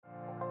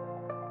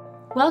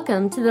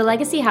Welcome to the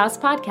Legacy House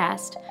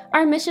podcast.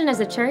 Our mission as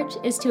a church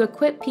is to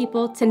equip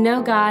people to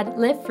know God,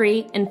 live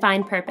free, and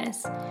find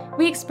purpose.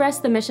 We express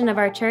the mission of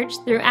our church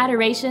through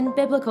adoration,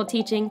 biblical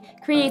teaching,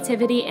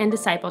 creativity, and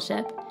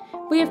discipleship.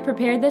 We have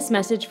prepared this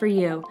message for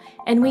you,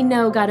 and we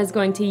know God is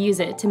going to use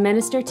it to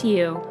minister to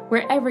you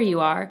wherever you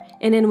are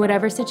and in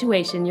whatever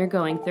situation you're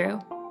going through.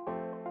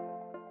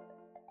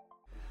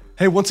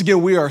 Hey, once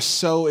again, we are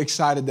so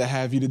excited to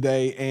have you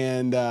today,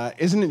 and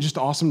isn't it just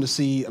awesome to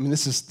see? I mean,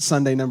 this is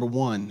Sunday number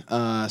one,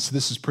 so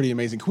this is pretty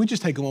amazing. Can we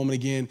just take a moment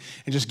again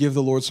and just give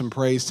the Lord some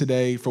praise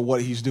today for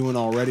what He's doing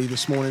already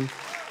this morning?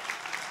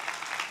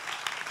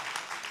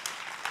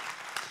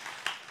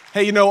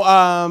 Hey,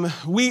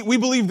 we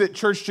believe that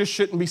church just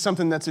shouldn't be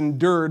something that's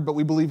endured, but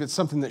we believe it's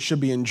something that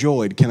should be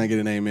enjoyed. Can I get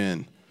an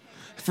amen?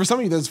 For some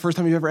of you, that's the first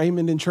time you've ever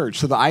amened in church.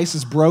 So the ice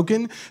is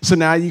broken. So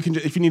now you can,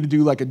 if you need to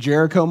do like a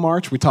Jericho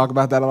march, we talk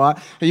about that a lot.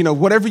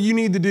 Whatever you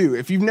need to do.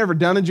 If you've never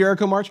done a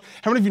Jericho march,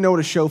 how many of you know what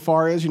a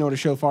shofar is? You know what a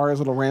shofar is,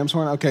 a little ram's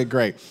horn? Okay,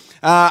 great.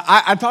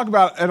 I talk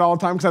about it all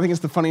the time because I think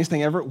it's the funniest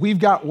thing ever. We've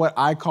got what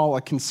I call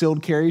a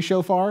concealed carry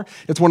shofar.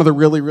 It's one of the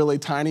really, really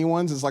tiny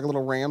ones. It's like a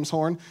little ram's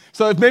horn.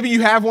 So if maybe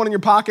you have one in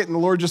your pocket and the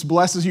Lord just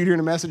blesses you during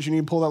a message, you need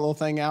to pull that little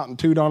thing out and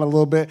toot on it a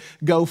little bit,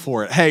 go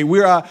for it. Hey, we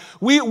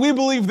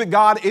believe that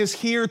God is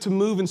here to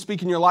move and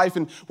speak in your life,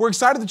 and we're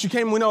excited that you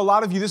came. We know a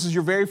lot of you, this is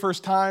your very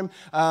first time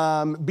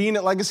being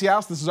at Legacy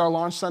House. This is our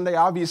launch Sunday,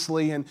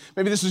 obviously, and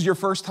maybe this is your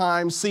first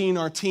time seeing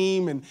our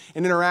team and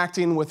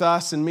interacting with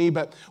us and me,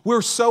 but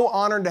we're so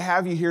honored to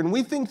have you here, and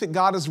we think that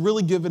God has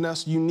really given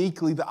us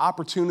uniquely the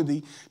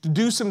opportunity to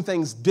do some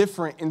things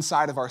different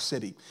inside of our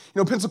city.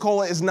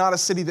 Pensacola is not a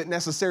city that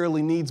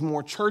necessarily needs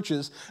more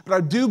churches, but I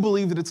do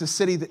believe that it's a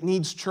city that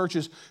needs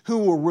churches who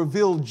will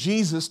reveal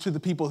Jesus to the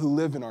people who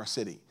live in our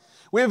city.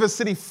 We have a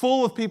city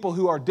full of people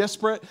who are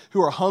desperate,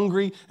 who are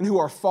hungry, and who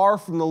are far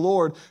from the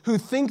Lord, who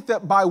think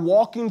that by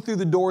walking through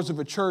the doors of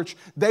a church,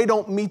 they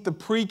don't meet the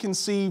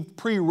preconceived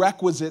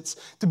prerequisites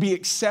to be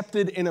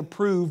accepted and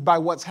approved by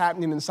what's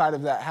happening inside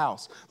of that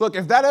house. Look,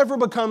 if that ever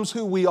becomes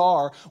who we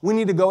are, we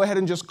need to go ahead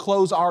and just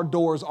close our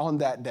doors on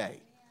that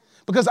day.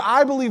 Because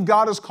I believe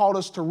God has called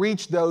us to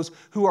reach those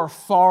who are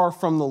far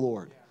from the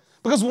Lord.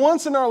 Because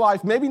once in our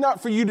life, maybe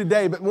not for you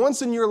today, but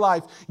once in your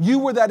life, you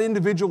were that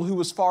individual who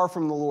was far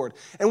from the Lord.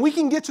 And we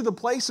can get to the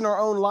place in our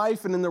own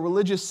life and in the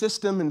religious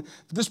system, and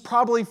this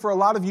probably for a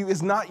lot of you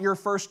is not your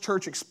first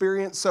church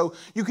experience. So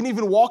you can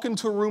even walk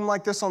into a room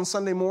like this on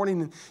Sunday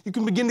morning, and you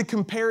can begin to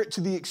compare it to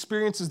the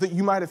experiences that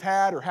you might have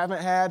had or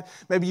haven't had.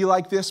 Maybe you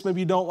like this, maybe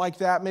you don't like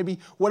that. Maybe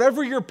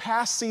whatever your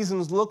past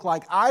seasons look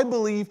like, I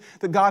believe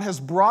that God has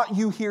brought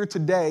you here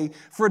today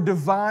for a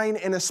divine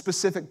and a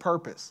specific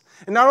purpose.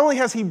 And not only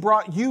has He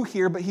brought you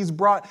here, but He's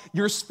brought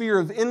your sphere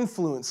of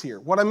influence here.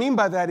 What I mean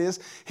by that is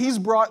He's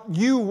brought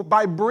you,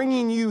 by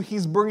bringing you,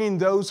 He's bringing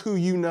those who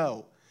you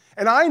know.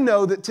 And I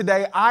know that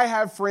today I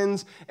have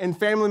friends and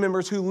family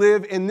members who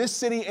live in this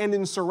city and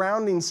in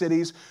surrounding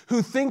cities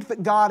who think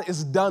that God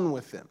is done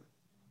with them.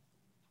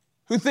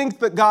 Who think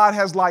that God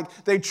has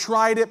they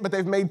tried it, but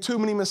they've made too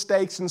many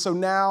mistakes, and so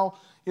now,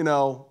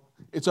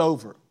 it's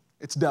over.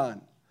 It's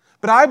done.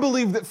 But I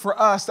believe that for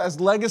us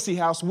as Legacy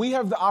House, we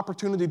have the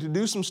opportunity to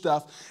do some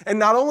stuff in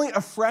not only a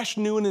fresh,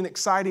 new, and an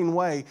exciting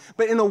way,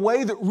 but in a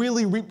way that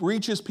really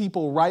reaches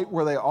people right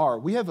where they are.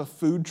 We have a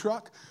food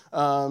truck,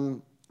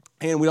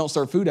 and we don't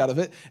serve food out of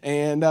it,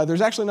 and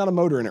there's actually not a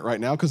motor in it right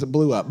now because it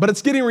blew up. But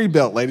it's getting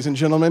rebuilt, ladies and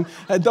gentlemen.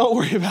 Don't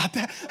worry about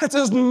that. That's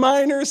a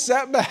minor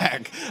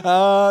setback.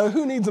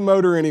 Who needs a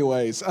motor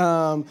anyways?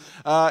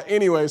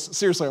 Anyways,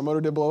 seriously, our motor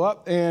did blow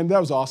up, and that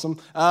was awesome.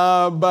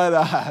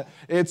 But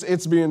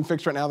it's being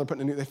fixed right now.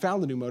 They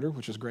found the new motor,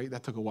 which is great.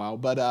 That took a while.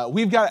 But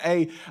we've got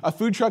a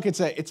food truck.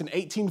 It's an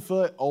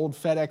 18-foot old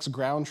FedEx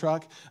ground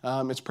truck.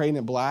 It's painted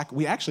in black.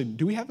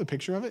 Do we have a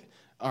picture of it?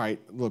 All right,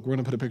 look, we're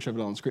going to put a picture of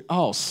it on the screen.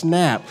 Oh,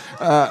 snap.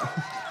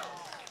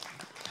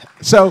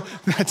 So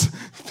that's,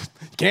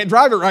 can't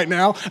drive it right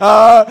now,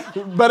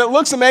 but it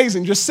looks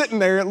amazing. Just sitting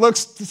there, it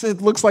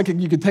looks like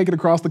you could take it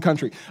across the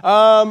country.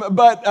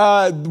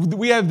 But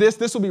we have this.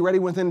 This will be ready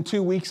within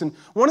 2 weeks. And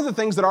one of the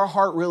things that our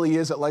heart really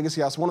is at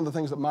Legacy House, one of the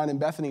things that mine and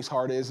Bethany's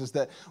heart is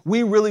that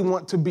we really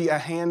want to be a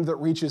hand that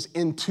reaches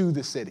into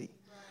the city.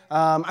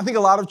 I think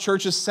a lot of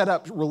churches set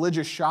up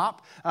religious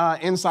shop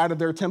inside of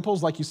their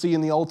temples like you see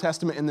in the Old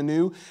Testament and the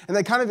New, and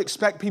they kind of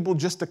expect people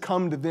just to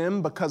come to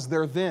them because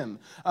they're them.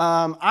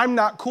 I'm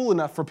not cool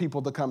enough for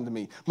people to come to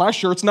me. My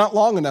shirt's not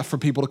long enough for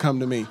people to come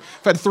to me.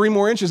 If I had 3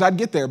 more inches, I'd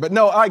get there. But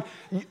no,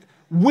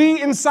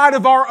 we inside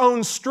of our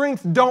own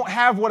strength don't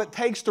have what it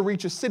takes to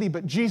reach a city,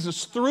 but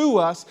Jesus through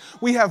us,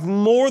 we have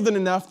more than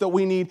enough that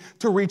we need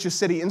to reach a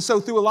city. And so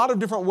through a lot of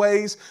different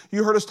ways,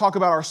 you heard us talk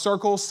about our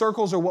circles.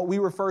 Circles are what we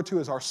refer to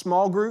as our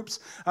small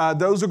groups.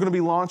 Those are going to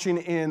be launching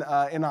in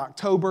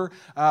October.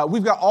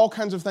 We've got all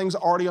kinds of things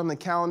already on the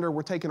calendar.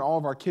 We're taking all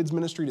of our kids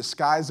ministry to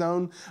Sky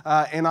Zone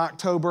in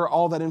October.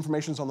 All that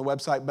information is on the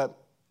website, but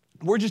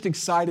We're just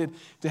excited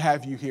to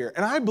have you here.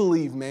 And I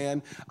believe,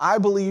 man,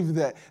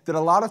 that a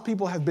lot of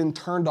people have been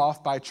turned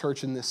off by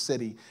church in this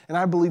city. And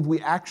I believe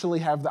we actually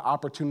have the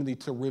opportunity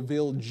to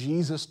reveal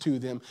Jesus to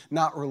them,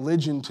 not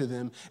religion to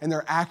them. And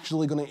they're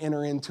actually going to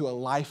enter into a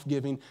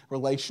life-giving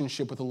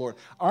relationship with the Lord.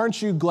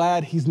 Aren't you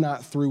glad he's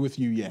not through with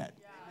you yet?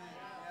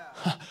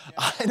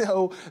 I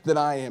know that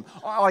I am.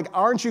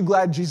 Aren't you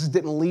glad Jesus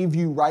didn't leave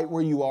you right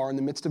where you are in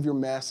the midst of your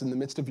mess, in the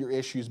midst of your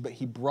issues, but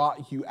he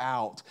brought you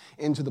out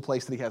into the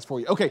place that he has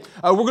for you? Okay,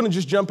 we're going to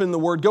just jump in the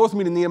Word. Go with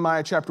me to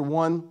Nehemiah chapter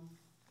 1.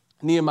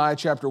 Nehemiah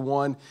chapter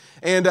 1.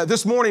 And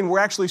this morning, we're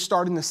actually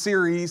starting a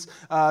series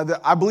that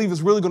I believe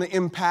is really going to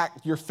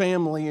impact your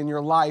family and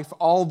your life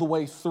all the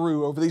way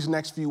through over these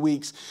next few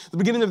weeks. The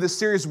beginning of this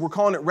series, we're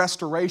calling it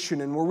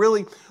Restoration, and we're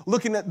really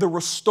looking at the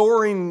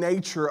restoring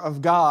nature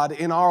of God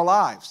in our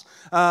lives.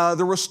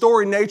 The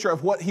restoring nature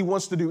of what he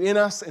wants to do in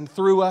us and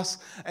through us.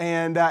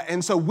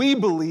 And so we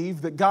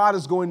believe that God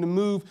is going to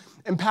move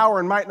in power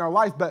and might in our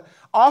life. But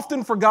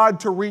often for God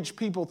to reach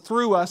people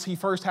through us, he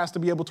first has to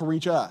be able to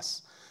reach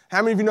us.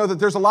 How many of you know that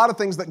there's a lot of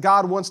things that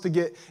God wants to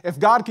get? If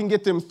God can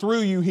get them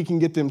through you, he can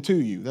get them to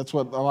you. That's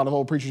what a lot of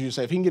old preachers used to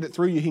say. If he can get it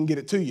through you, he can get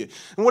it to you.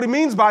 And what he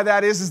means by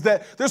that is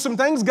that there's some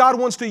things God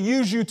wants to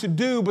use you to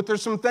do, but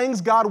there's some things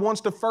God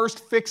wants to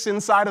first fix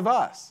inside of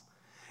us.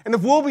 And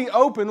if we'll be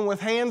open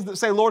with hands that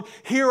say, Lord,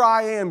 here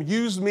I am,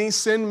 use me,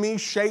 send me,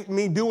 shape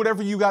me, do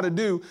whatever you got to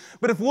do.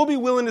 But if we'll be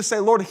willing to say,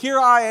 Lord, here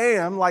I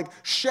am,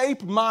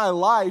 shape my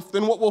life,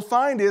 then what we'll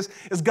find is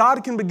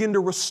God can begin to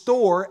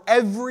restore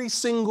every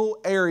single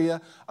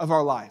area of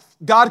our life.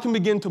 God can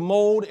begin to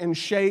mold and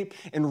shape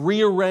and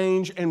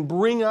rearrange and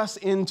bring us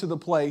into the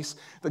place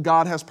that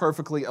God has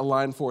perfectly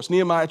aligned for us.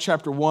 Nehemiah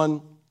chapter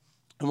 1,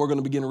 and we're going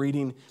to begin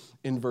reading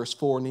in verse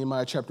 4.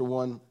 Nehemiah chapter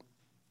 1.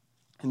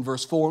 In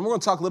verse 4, and we're going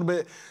to talk a little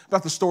bit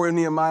about the story of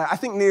Nehemiah. I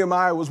think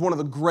Nehemiah was one of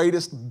the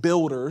greatest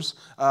builders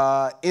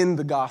in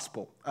the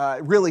gospel.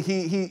 Really,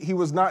 he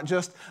was not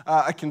just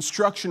a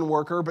construction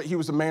worker, but he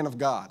was a man of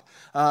God.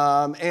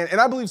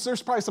 And I believe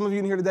there's probably some of you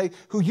in here today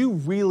who you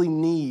really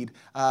need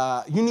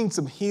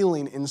some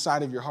healing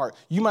inside of your heart.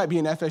 You might be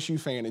an FSU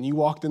fan, and you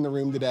walked in the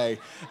room today,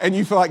 and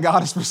you feel like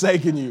God has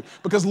forsaken you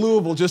because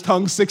Louisville just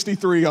hung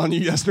 63 on you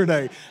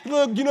yesterday.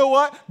 Look, you know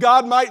what?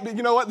 God might be,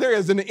 there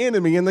is an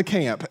enemy in the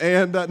camp.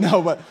 And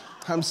but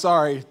I'm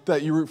sorry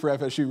that you root for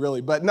FSU,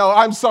 really. But no,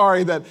 I'm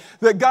sorry that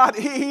God,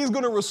 he's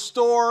going to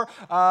restore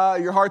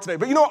your heart today.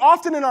 But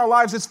often in our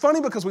lives, it's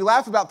funny because we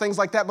laugh about things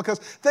like that because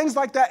things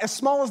like that, as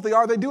small as they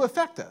are, they do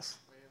affect us.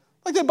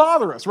 They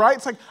bother us, right?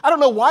 It's I don't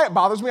know why it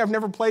bothers me. I've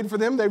never played for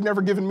them. They've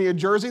never given me a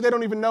jersey. They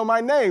don't even know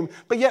my name.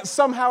 But yet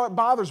somehow it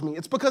bothers me.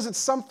 It's because it's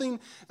something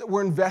that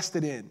we're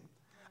invested in.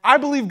 I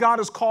believe God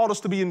has called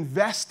us to be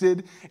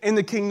invested in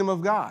the kingdom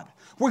of God.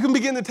 We can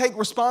begin to take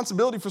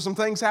responsibility for some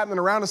things happening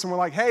around us, and we're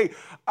like, hey,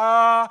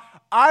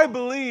 I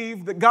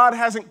believe that God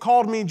hasn't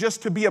called me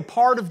just to be a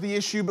part of the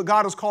issue, but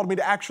God has called me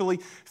to actually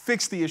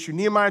fix the issue.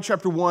 Nehemiah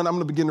chapter 1, I'm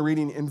going to begin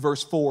reading in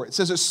verse 4. It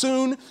says, as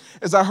soon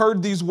as I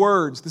heard these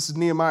words, this is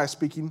Nehemiah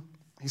speaking,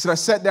 he said, I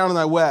sat down and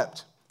I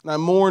wept, and I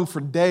mourned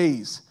for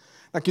days.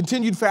 I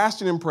continued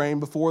fasting and praying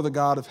before the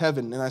God of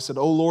heaven, and I said,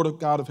 O Lord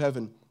God of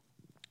heaven,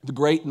 the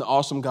great and the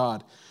awesome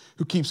God,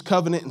 who keeps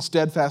covenant and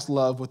steadfast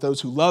love with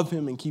those who love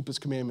him and keep his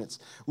commandments.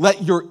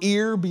 Let your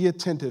ear be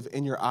attentive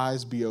and your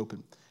eyes be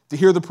open to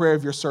hear the prayer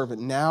of your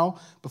servant. Now,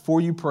 before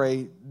you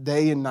pray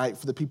day and night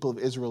for the people of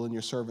Israel and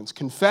your servants,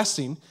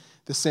 confessing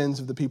the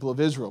sins of the people of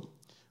Israel,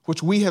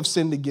 which we have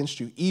sinned against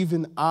you.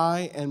 Even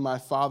I and my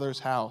father's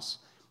house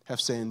have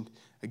sinned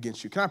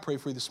against you. Can I pray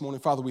for you this morning?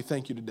 Father, we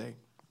thank you today.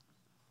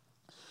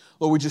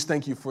 Lord, we just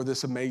thank you for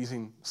this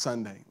amazing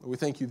Sunday. Lord, we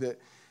thank you that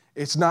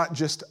it's not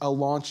just a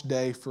launch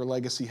day for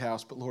Legacy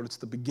House, but Lord, it's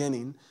the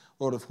beginning,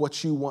 Lord, of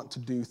what you want to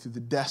do through the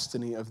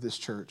destiny of this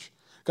church.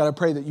 God, I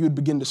pray that you would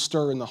begin to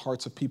stir in the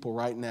hearts of people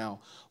right now,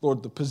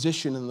 Lord, the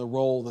position and the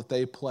role that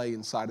they play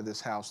inside of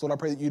this house. Lord, I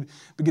pray that you'd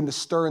begin to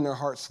stir in their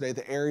hearts today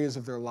the areas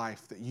of their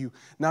life that you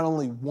not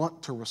only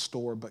want to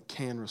restore, but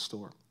can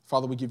restore.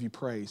 Father, we give you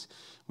praise.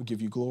 We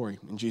give you glory.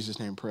 In Jesus'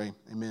 name pray.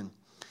 Amen.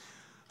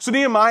 So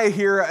Nehemiah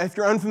here, if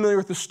you're unfamiliar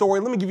with the story,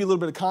 let me give you a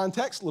little bit of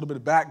context, a little bit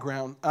of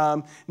background.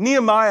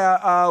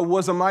 Nehemiah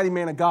was a mighty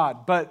man of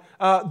God, but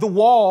the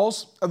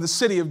walls of the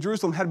city of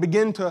Jerusalem had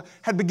begun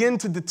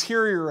to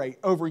deteriorate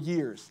over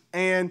years.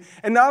 And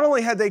not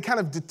only had they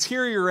kind of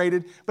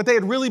deteriorated, but they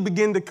had really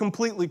begun to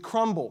completely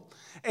crumble.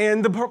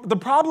 And the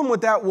problem with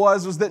that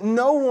was that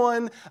no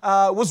one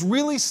was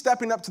really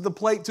stepping up to the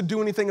plate to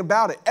do anything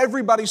about it.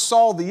 Everybody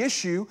saw the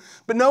issue,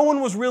 but no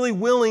one was really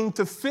willing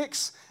to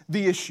fix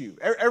the issue.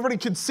 Everybody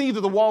could see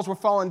that the walls were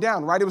falling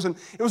down, right? It was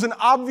an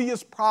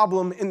obvious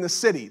problem in the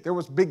city. There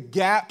was big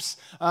gaps.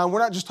 We're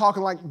not just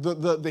talking like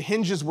the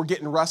hinges were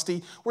getting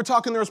rusty. We're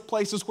talking there's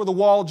places where the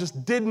wall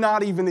just did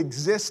not even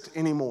exist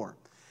anymore.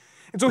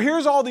 And so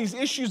here's all these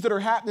issues that are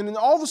happening, and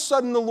all of a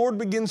sudden the Lord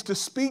begins to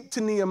speak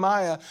to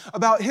Nehemiah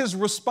about his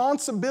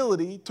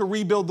responsibility to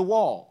rebuild the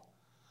wall.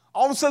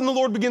 All of a sudden the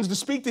Lord begins to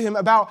speak to him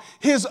about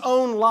his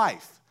own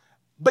life.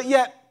 But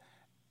yet,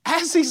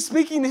 As he's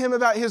speaking to him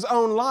about his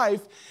own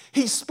life,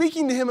 he's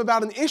speaking to him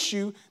about an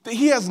issue that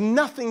he has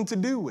nothing to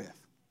do with.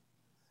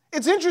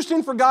 It's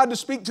interesting for God to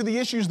speak to the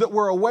issues that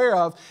we're aware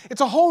of.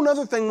 It's a whole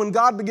other thing when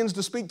God begins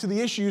to speak to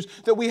the issues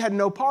that we had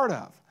no part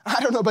of. I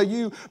don't know about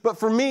you, but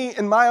for me,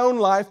 in my own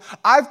life,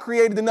 I've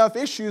created enough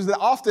issues that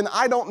often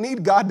I don't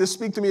need God to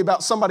speak to me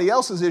about somebody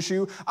else's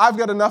issue. I've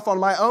got enough on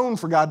my own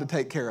for God to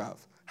take care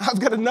of. I've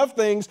got enough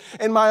things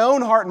in my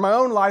own heart and my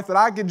own life that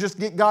I could just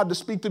get God to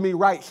speak to me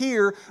right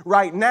here,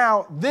 right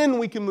now. Then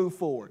we can move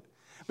forward.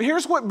 But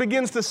here's what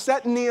begins to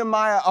set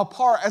Nehemiah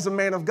apart as a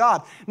man of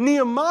God.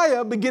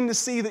 Nehemiah began to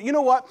see that, you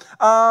know what,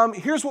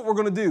 here's what we're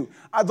going to do.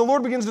 The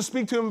Lord begins to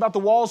speak to him about the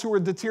walls who were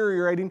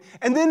deteriorating.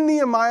 And then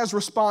Nehemiah's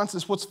response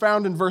is what's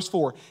found in verse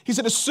 4. He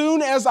said, as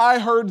soon as I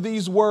heard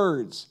these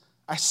words,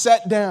 I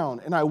sat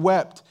down and I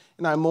wept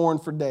and I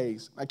mourned for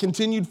days. I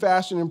continued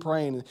fasting and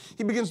praying. And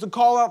he begins to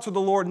call out to the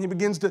Lord and he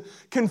begins to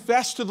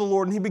confess to the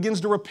Lord and he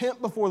begins to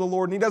repent before the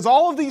Lord. And he does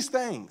all of these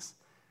things.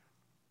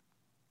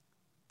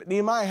 But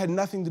Nehemiah had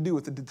nothing to do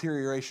with the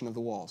deterioration of the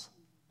walls.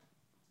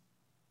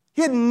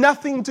 He had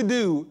nothing to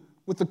do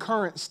with the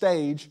current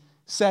stage,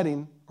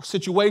 setting, or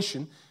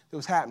situation that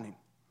was happening.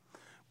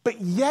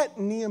 But yet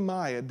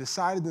Nehemiah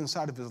decided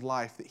inside of his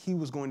life that he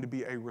was going to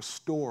be a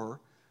restorer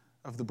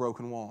of the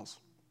broken walls.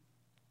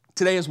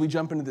 Today, as we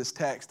jump into this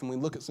text and we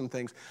look at some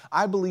things,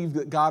 I believe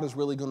that God is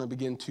really going to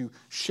begin to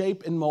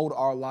shape and mold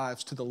our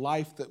lives to the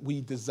life that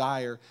we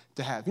desire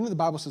to have. You know, the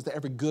Bible says that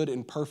every good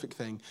and perfect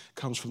thing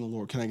comes from the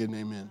Lord. Can I get an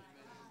amen?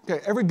 Okay,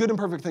 every good and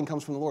perfect thing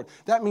comes from the Lord.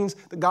 That means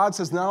that God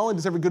says, not only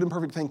does every good and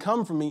perfect thing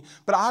come from me,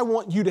 but I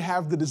want you to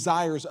have the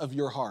desires of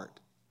your heart.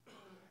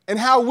 And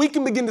how we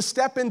can begin to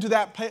step into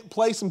that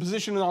place and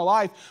position in our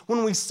life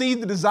when we see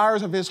the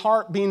desires of his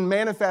heart being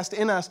manifest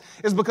in us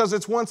is because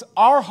it's once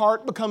our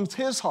heart becomes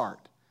his heart.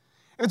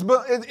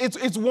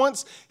 It's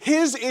once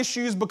his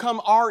issues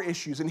become our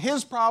issues and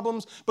his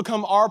problems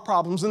become our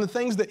problems and the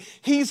things that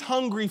he's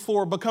hungry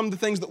for become the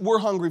things that we're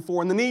hungry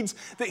for and the needs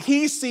that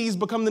he sees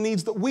become the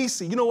needs that we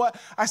see. You know what?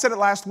 I said it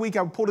last week.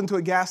 I pulled into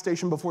a gas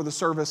station before the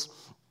service.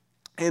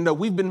 And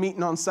we've been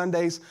meeting on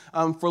Sundays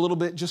for a little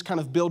bit, just kind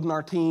of building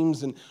our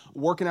teams and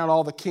working out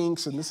all the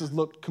kinks. And this has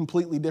looked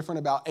completely different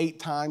about 8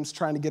 times,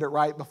 trying to get it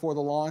right before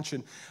the launch.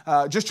 And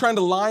just trying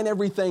to line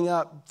everything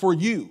up for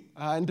you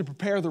and to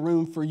prepare the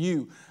room for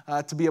you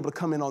to be able to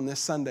come in on this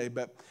Sunday.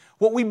 But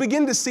what we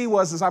begin to see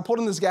was, as I pulled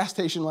in this gas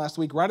station last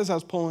week, right as I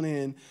was pulling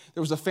in,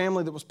 there was a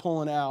family that was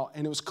pulling out.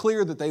 And it was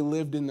clear that they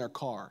lived in their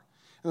car.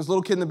 And there was a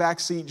little kid in the back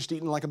seat just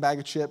eating like a bag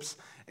of chips.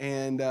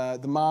 And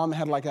the mom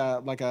had like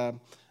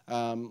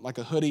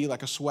a hoodie,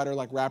 like a sweater,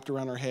 like wrapped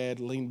around her head,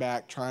 leaned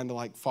back, trying to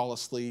like fall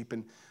asleep.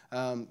 And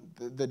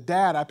the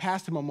dad, I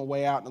passed him on my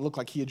way out, and it looked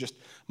like he had just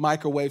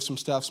microwaved some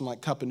stuff, some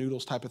like cup of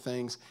noodles type of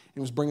things, and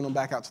he was bringing them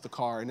back out to the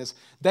car. And as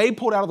they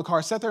pulled out of the car,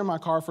 I sat there in my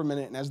car for a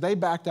minute, and as they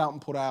backed out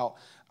and pulled out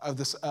of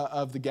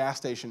the gas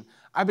station,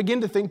 I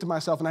began to think to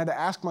myself, and I had to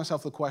ask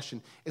myself the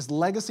question, is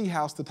Legacy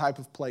House the type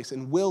of place,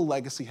 and will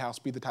Legacy House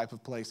be the type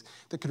of place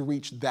that could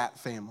reach that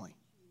family?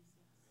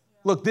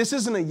 Look, this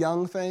isn't a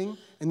young thing,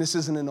 and this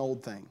isn't an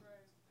old thing.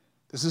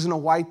 This isn't a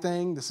white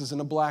thing. This isn't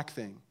a black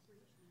thing.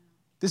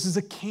 This is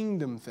a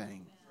kingdom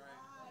thing.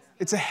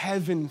 It's a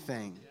heaven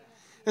thing.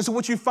 And so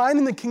what you find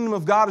in the kingdom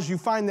of God is you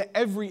find that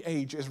every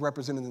age is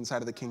represented inside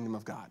of the kingdom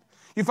of God.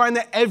 You find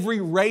that every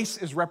race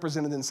is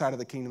represented inside of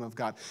the kingdom of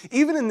God.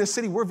 Even in this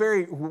city,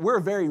 we're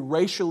a very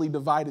racially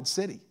divided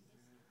city.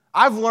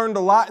 I've learned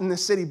a lot in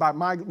this city.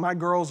 My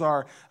girls,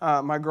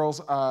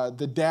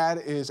 the dad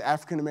is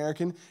African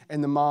American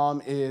and the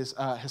mom is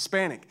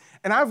Hispanic.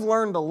 And I've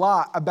learned a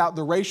lot about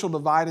the racial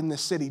divide in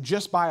this city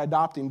just by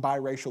adopting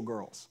biracial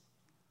girls.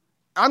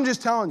 I'm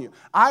just telling you,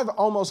 I've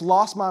almost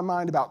lost my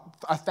mind about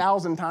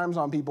 1,000 times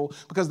on people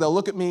because they'll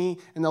look at me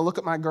and they'll look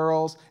at my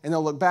girls and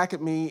they'll look back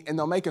at me and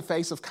they'll make a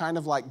face of kind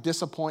of like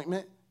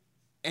disappointment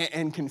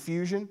and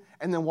confusion,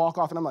 and then walk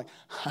off, and I'm like,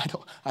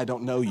 I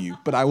don't know you,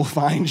 but I will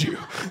find you.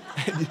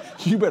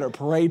 You better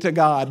pray to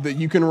God that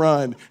you can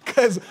run,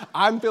 because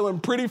I'm feeling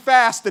pretty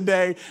fast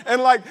today.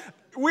 And like,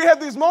 we have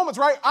these moments,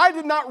 right? I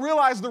did not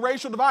realize the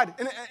racial divide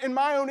in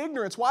my own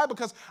ignorance. Why?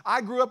 Because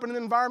I grew up in an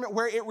environment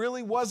where it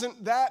really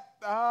wasn't that,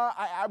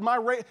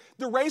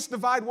 the race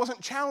divide wasn't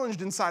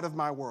challenged inside of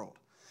my world.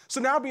 So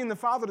now being the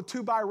father to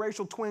 2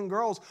 biracial twin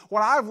girls,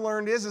 what I've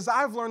learned is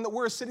I've learned that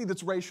we're a city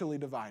that's racially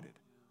divided.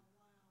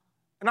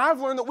 And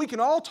I've learned that we can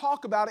all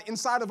talk about it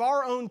inside of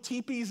our own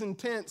teepees and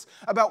tents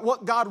about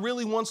what God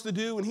really wants to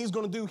do and he's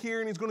going to do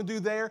here and he's going to do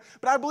there.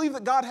 But I believe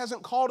that God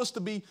hasn't called us to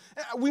be,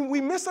 we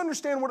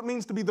misunderstand what it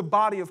means to be the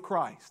body of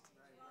Christ.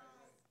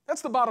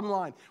 That's the bottom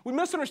line. We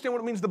misunderstand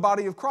what it means the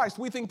body of Christ.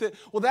 We think that,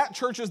 well, that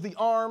church is the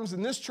arms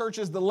and this church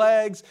is the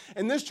legs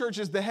and this church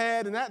is the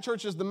head and that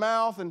church is the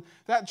mouth and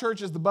that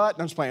church is the butt.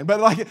 I'm just playing. But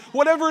like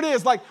whatever it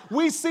is, like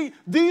we see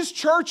these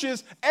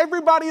churches,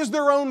 everybody is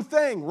their own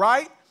thing,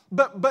 right?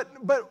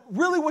 But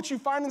really what you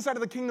find inside of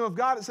the kingdom of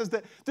God, it says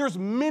that there's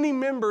many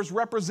members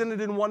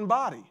represented in one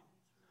body.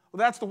 Well,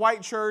 that's the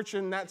white church,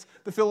 and that's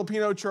the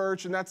Filipino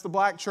church, and that's the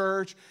black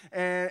church,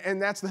 and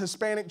that's the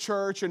Hispanic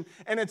church, and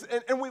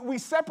we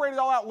separate it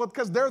all out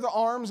because they're the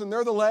arms, and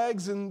they're the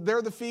legs, and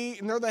they're the feet,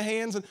 and they're the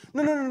hands. And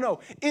no.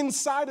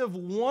 Inside of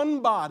one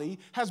body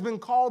has been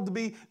called to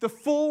be the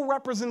full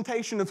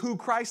representation of who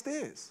Christ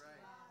is.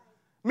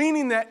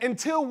 Meaning that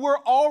until we're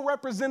all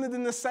represented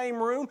in the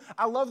same room,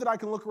 I love that I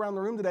can look around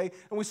the room today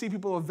and we see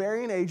people of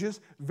varying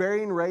ages,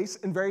 varying race,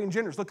 and varying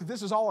genders. Look, if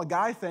this is all a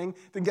guy thing,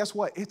 then guess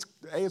what? A, it's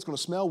going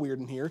to smell weird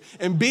in here,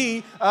 and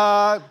B,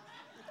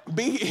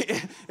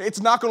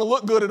 it's not going to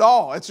look good at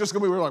all. It's just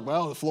going to be, we're like,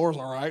 well, the floor's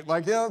all right.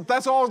 Like, yeah,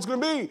 that's all it's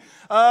going to be.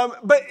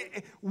 But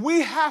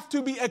we have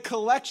to be a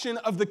collection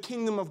of the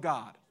kingdom of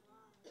God.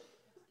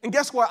 And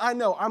guess what? I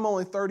know I'm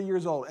only 30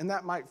 years old, and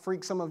that might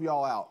freak some of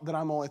y'all out that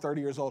I'm only 30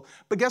 years old.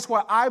 But guess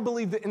what? I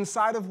believe that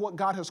inside of what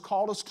God has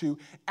called us to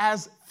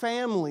as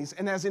families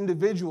and as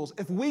individuals,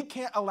 if we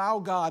can't allow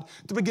God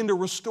to begin to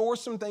restore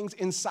some things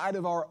inside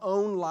of our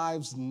own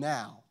lives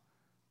now,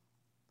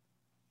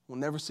 we'll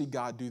never see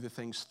God do the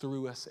things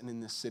through us and in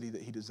this city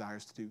that He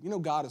desires to do. You know,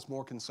 God is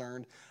more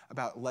concerned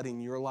about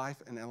letting your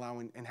life and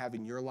allowing and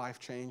having your life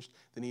changed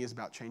than He is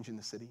about changing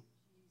the city.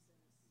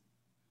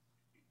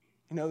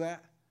 You know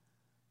that?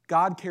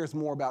 God cares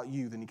more about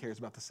you than He cares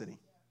about the city.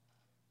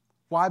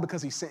 Why?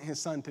 Because He sent His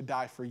Son to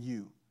die for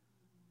you.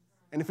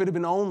 And if it had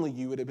been only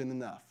you, it would have been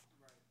enough.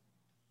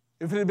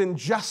 If it had been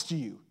just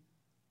you,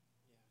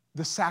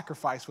 the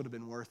sacrifice would have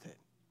been worth it.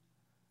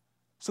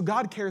 So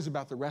God cares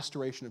about the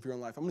restoration of your own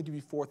life. I'm going to give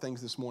you 4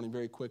 things this morning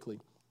very quickly.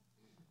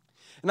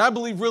 And I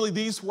believe really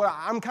these, what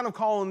I'm kind of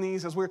calling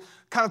these, as we're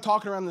kind of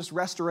talking around this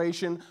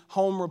restoration,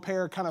 home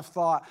repair kind of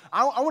thought,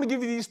 I want to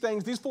give you these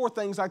things, these 4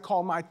 things I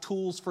call my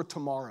tools for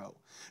tomorrow.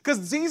 Because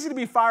it's easy to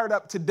be fired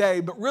up today,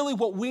 but really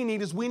what we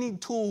need is we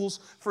need tools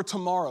for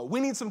tomorrow. We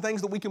need some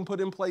things that we can put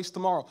in place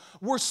tomorrow.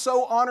 We're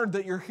so honored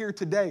that you're here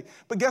today.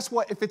 But guess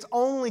what? If it's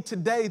only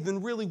today,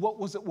 then really what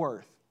was it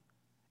worth?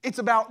 It's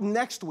about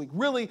next week,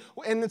 really,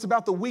 and it's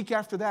about the week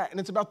after that, and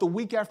it's about the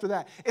week after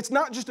that. It's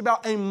not just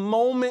about a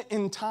moment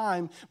in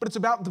time, but it's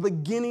about the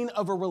beginning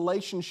of a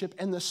relationship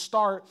and the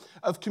start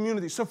of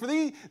community. So for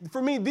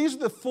me, these are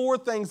the 4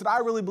 things that I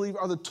really believe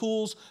are the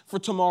tools for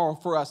tomorrow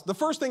for us. The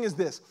first thing is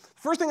this.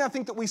 First thing I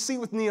think that we see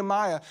with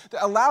Nehemiah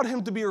that allowed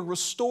him to be a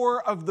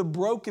restorer of the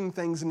broken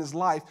things in his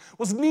life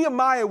was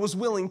Nehemiah was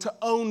willing to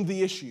own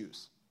the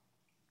issues.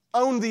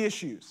 Own the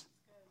issues.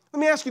 Let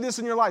me ask you this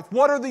in your life.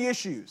 What are the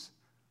issues?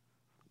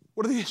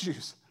 What are the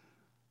issues?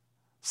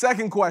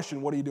 Second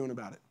question, what are you doing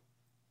about it?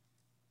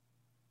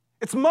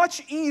 It's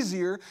much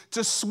easier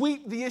to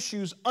sweep the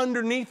issues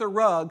underneath a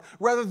rug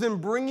rather than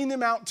bringing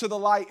them out to the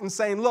light and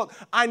saying, look,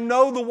 I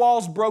know the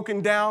wall's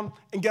broken down,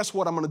 and guess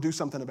what? I'm going to do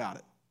something about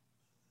it.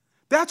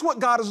 That's what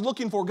God is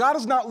looking for. God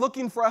is not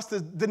looking for us to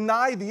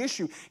deny the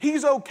issue.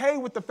 He's okay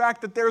with the fact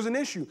that there's an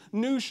issue.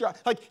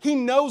 He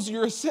knows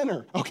you're a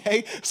sinner,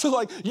 okay?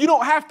 So you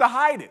don't have to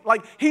hide it.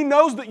 He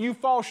knows that you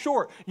fall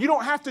short. You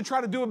don't have to try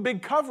to do a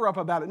big cover-up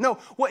about it. No,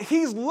 what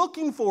He's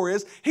looking for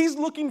is He's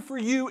looking for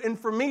you and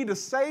for me to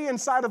say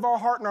inside of our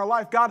heart and our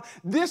life, God,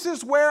 this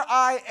is where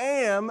I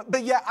am,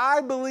 but yet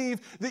I believe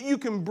that you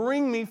can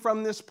bring me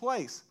from this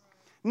place.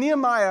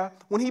 Nehemiah,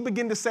 when he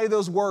began to say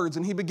those words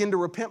and he began to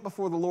repent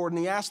before the Lord and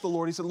he asked the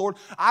Lord, he said, Lord,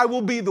 I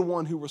will be the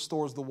one who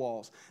restores the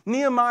walls.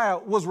 Nehemiah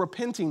was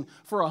repenting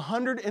for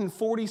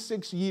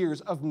 146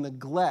 years of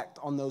neglect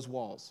on those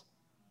walls.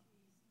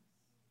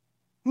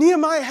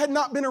 Nehemiah had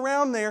not been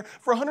around there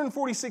for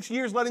 146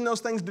 years letting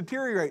those things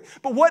deteriorate.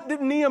 But what did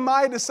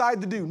Nehemiah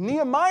decide to do?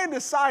 Nehemiah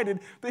decided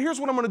that here's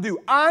what I'm going to do.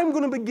 I'm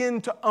going to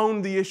begin to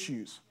own the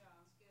issues.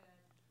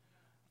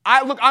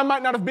 I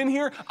might not have been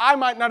here. I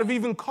might not have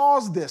even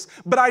caused this,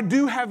 but I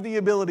do have the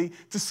ability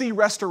to see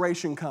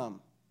restoration come.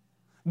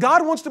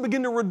 God wants to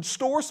begin to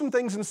restore some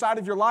things inside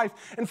of your life,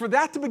 and for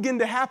that to begin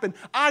to happen,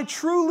 I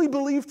truly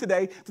believe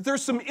today that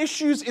there's some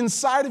issues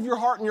inside of your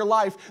heart and your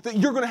life that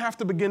you're going to have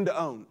to begin to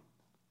own.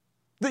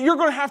 That you're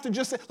going to have to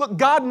just say, look,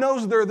 God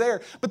knows they're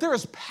there, but there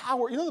is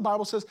power. You know the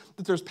Bible says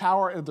that there's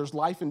power and there's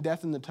life and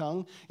death in the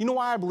tongue? You know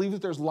why I believe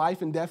that there's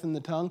life and death in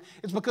the tongue?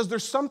 It's because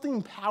there's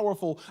something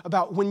powerful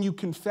about when you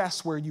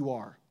confess where you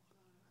are.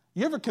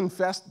 You ever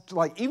confess,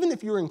 even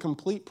if you're in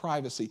complete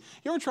privacy,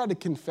 you ever tried to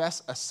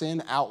confess a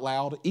sin out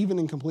loud, even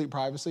in complete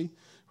privacy?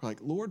 You're like,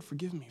 Lord,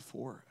 forgive me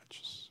for it.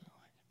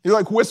 You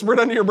whisper it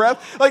under your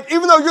breath.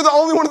 Even though you're the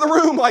only one in the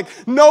room,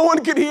 no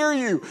one could hear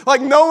you.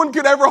 No one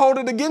could ever hold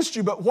it against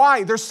you. But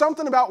why? There's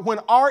something about when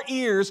our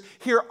ears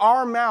hear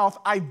our mouth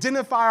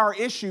identify our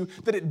issue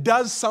that it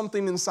does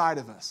something inside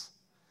of us.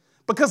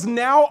 Because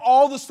now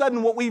all of a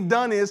sudden what we've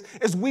done is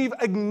we've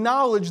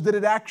acknowledged that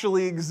it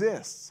actually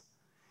exists.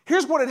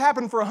 Here's what had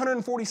happened for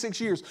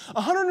 146 years.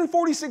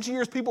 146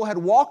 years people had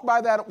walked by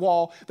that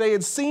wall. They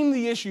had seen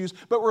the issues,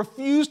 but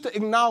refused to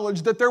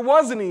acknowledge that there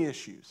was any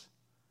issues.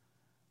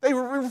 They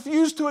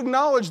refused to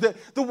acknowledge that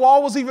the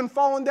wall was even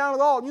falling down at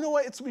all. You know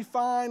what? It's going to be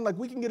fine.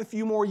 We can get a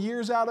few more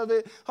years out of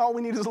it. All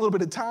we need is a little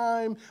bit of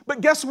time. But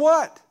guess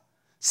what?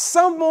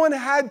 Someone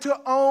had to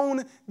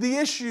own the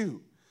issue.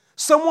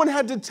 Someone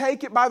had to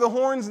take it by the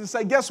horns and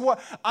say, guess what?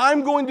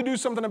 I'm going to do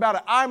something about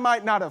it. I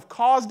might not have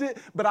caused it,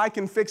 but I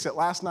can fix it.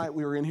 Last night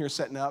we were in here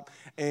setting up,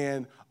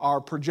 and our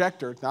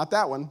projector, not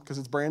that one because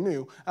it's brand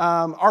new,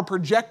 our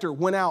projector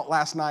went out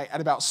last night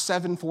at about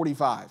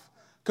 7:45.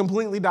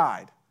 Completely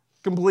died.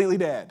 Completely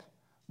dead.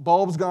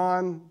 Bulb's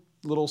gone,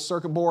 little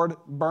circuit board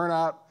burn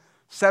up.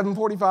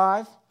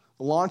 7:45,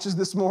 the launch is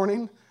this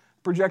morning.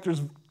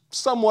 Projector's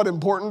somewhat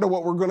important to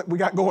what we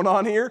got going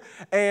on here.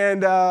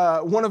 And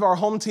one of our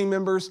home team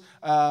members,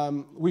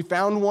 we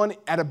found one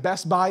at a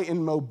Best Buy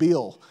in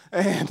Mobile.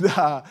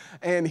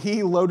 And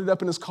he loaded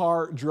up in his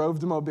car, drove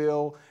to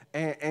Mobile,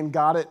 and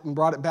got it and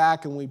brought it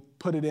back. And we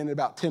put it in at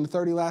about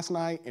 10:30 last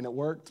night, and it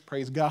worked.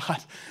 Praise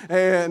God.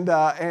 And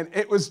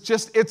it was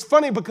just, it's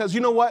funny because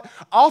you know what?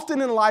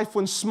 Often in life,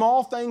 when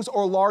small things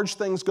or large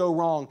things go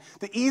wrong,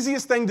 the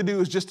easiest thing to do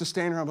is just to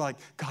stand around and be like,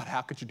 God,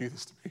 how could you do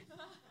this to me?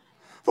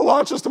 The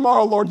launch is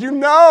tomorrow, Lord. You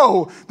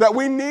know that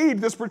we need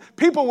this.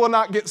 People will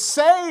not get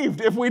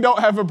saved if we don't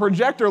have a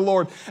projector,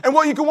 Lord. And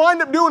what you can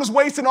wind up doing is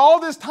wasting all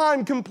this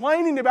time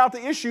complaining about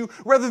the issue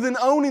rather than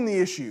owning the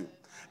issue.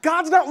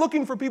 God's not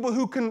looking for people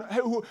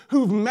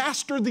who've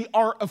mastered the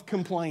art of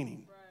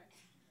complaining.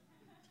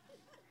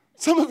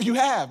 Some of you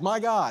have, my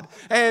God.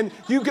 And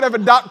you could have a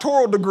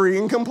doctoral degree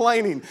in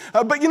complaining.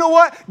 But you know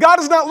what?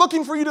 God is not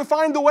looking for you to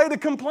find the way to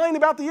complain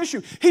about the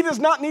issue. He does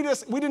not need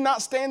us. We did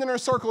not stand in a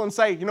circle and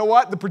say, you know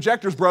what? The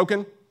projector's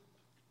broken.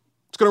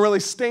 It's going to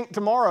really stink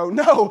tomorrow.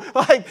 No,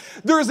 like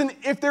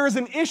if there is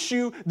an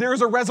issue, there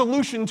is a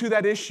resolution to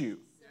that issue.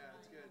 Yeah,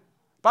 that's good.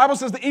 Bible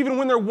says that even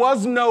when there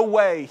was no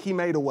way, He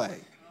made a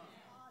way.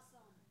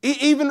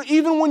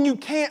 Even when you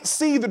can't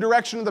see the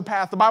direction of the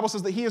path, the Bible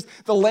says that He is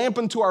the lamp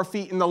unto our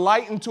feet and the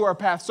light unto our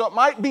path. So it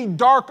might be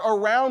dark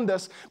around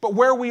us, but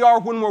where we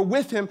are when we're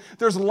with Him,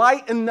 there's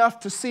light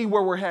enough to see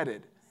where we're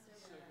headed.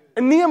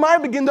 And Nehemiah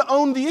began to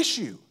own the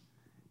issue.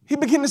 He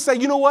began to say,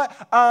 you know what?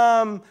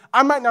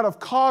 I might not have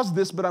caused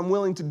this, but I'm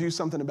willing to do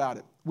something about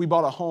it. We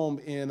bought a home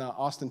in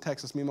Austin,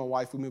 Texas. Me and my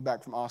wife, we moved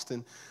back from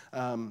Austin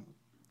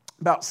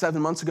about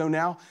 7 months ago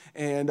now,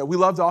 and we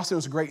loved Austin. It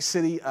was a great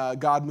city.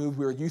 God moved.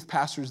 We were youth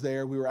pastors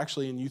there. We were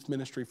actually in youth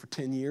ministry for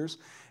 10 years,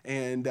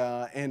 and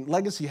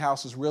Legacy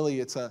House is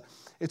really, it's a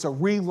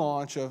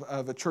relaunch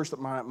of a church that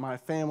my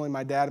family,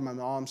 my dad and my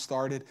mom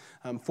started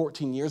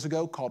 14 years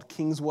ago called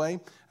Kingsway,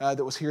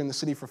 that was here in the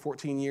city for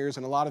 14 years,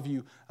 and a lot of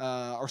you,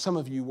 or some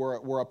of you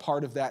were a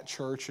part of that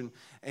church,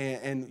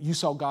 and you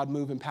saw God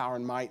move in power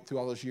and might through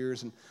all those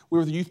years, and we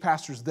were the youth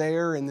pastors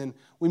there, and then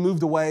we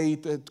moved away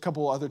to a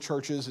couple other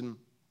churches, and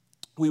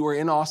we were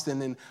in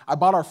Austin, and I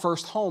bought our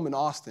first home in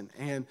Austin,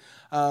 and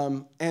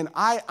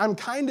I'm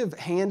kind of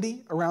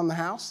handy around the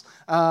house,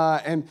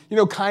 and you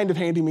know, kind of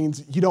handy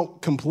means you don't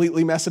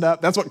completely mess it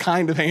up. That's what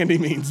kind of handy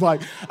means.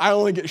 Like, I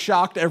only get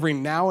shocked every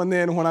now and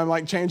then when I'm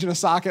like changing a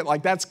socket.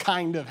 Like, that's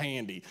kind of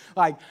handy.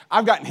 Like,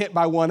 I've gotten hit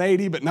by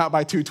 180, but not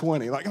by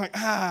 220. Like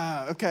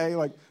okay.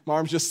 Like, my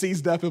arm's just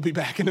seized up. He'll be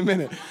back in a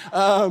minute.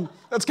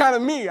 That's kind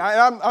of me.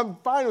 I'm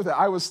fine with it.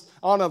 I was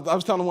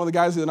telling one of the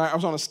guys the other night, I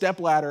was on a step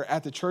ladder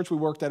at the church we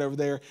worked at over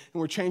there,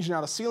 and we're changing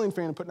out a ceiling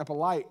fan and putting up a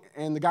light.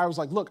 And the guy was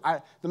like, look,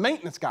 the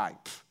maintenance guy,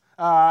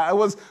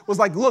 was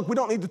like, look, we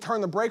don't need to turn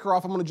the breaker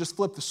off. I'm going to just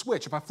flip the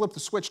switch. If I flip the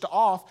switch to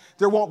off,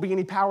 there won't be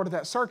any power to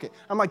that circuit.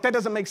 I'm like, that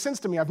doesn't make sense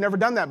to me. I've never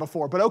done that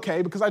before. But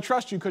okay, because I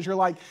trust you, because you're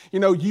like, you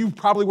know, you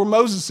probably were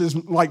Moses'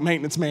 like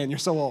maintenance man. You're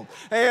so old.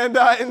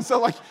 And so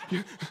like,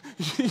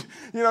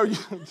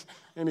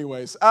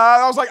 anyways,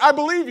 I was like, I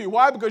believe you.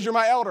 Why? Because you're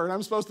my elder, and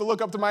I'm supposed to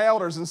look up to my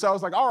elders. And so I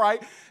was like, all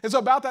right. And so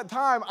about that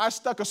time, I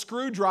stuck a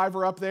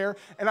screwdriver up there,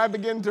 and I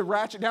began to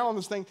ratchet down on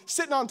this thing,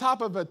 sitting on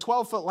top of a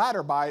 12-foot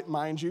ladder,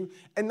 mind you,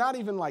 and not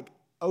even like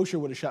OSHA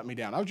would have shut me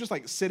down. I was just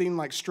like sitting,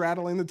 like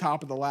straddling the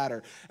top of the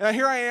ladder. And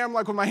here I am,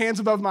 like with my hands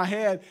above my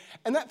head,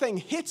 and that thing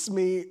hits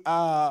me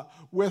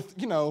with,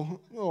 you know,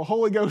 a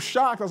Holy Ghost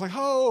shock. I was like,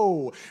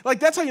 oh. Like,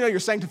 that's how you know you're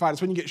sanctified.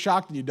 It's when you get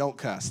shocked and you don't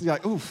cuss. You're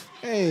like, oof,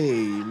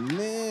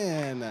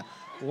 amen.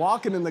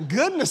 Walking in the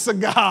goodness of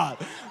God.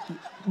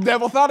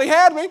 Devil thought he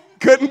had me,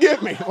 couldn't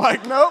get me.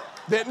 Like, nope,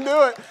 didn't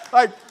do it.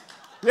 Like,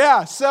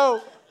 yeah,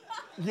 so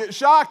you get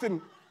shocked, and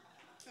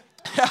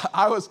yeah,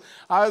 I was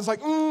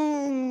like,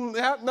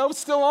 yeah, no,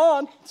 still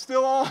on.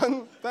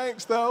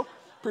 Thanks, though.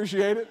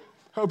 Appreciate it.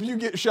 Hope you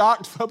get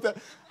shocked.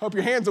 Hope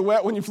your hands are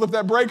wet when you flip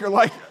that breaker.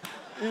 Like,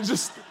 you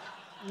just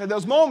had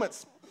those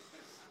moments.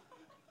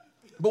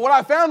 But what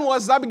I found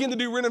was I began to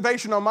do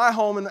renovation on my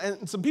home,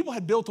 and some people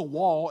had built a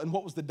wall in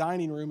what was the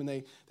dining room, and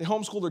they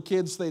homeschooled their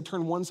kids, so they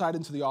turned one side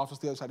into the office,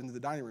 the other side into the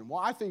dining room. Well,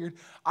 I figured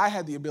I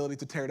had the ability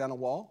to tear down a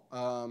wall.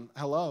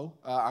 Hello,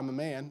 I'm a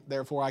man,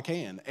 therefore I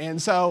can.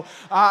 And so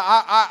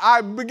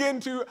I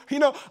began to, you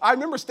know, I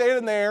remember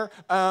standing there,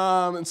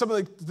 and some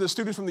of the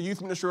students from the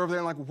youth ministry were over there,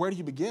 and like, where do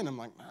you begin? I'm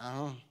like, I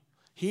don't know.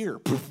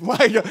 Here,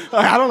 like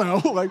I don't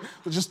know, like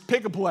just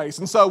pick a place.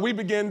 And so we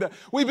begin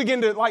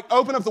to like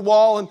open up the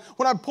wall. And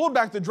when I pulled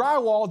back the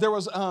drywall, there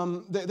was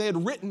they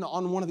had written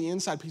on one of the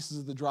inside pieces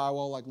of the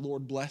drywall, like,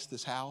 Lord bless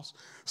this house.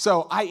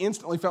 So I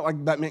instantly felt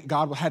like that meant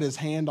God had his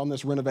hand on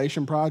this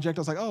renovation project.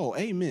 I was like, oh,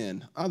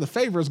 amen. The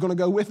favor is going to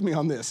go with me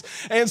on this.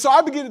 And so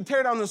I began to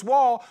tear down this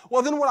wall.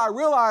 Well, then what I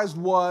realized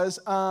was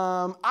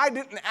I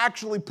didn't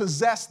actually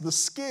possess the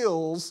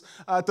skills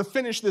to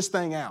finish this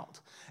thing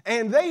out.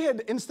 And they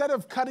had, instead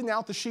of cutting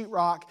out the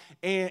sheetrock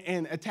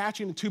and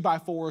attaching a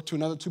 2x4 to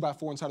another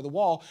 2x4 inside of the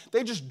wall,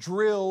 they just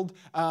drilled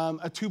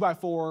a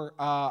 2x4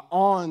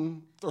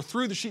 on or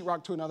through the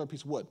sheetrock to another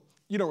piece of wood.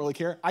 You don't really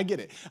care. I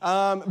get it.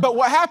 But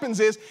what happens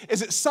is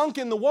it sunk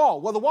in the wall.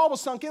 Well, the wall was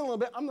sunk in a little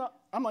bit.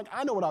 I'm like,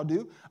 I know what I'll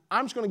do.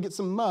 I'm just going to get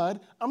some mud.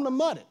 I'm going to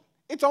mud it.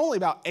 It's only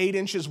about 8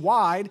 inches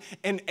wide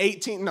and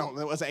it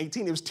wasn't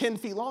 18. It was 10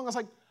 feet long. I was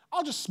like,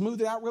 I'll just smooth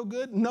it out real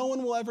good. No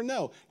one will ever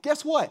know.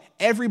 Guess what?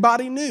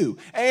 Everybody knew.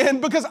 And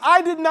because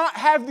I did not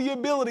have the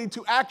ability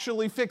to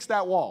actually fix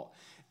that wall.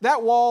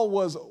 That wall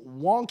was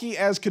wonky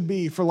as could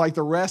be for like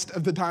the rest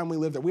of the time we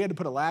lived there. We had to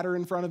put a ladder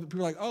in front of it. People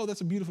were like, oh, that's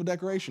a beautiful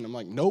decoration. I'm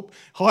like, nope.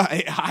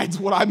 It hides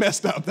what I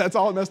messed up. That's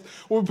all I messed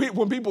up.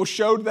 When people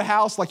showed the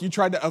house, like you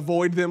tried to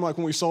avoid them, like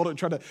when we sold it,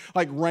 tried to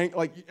like rank,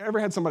 like you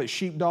ever had somebody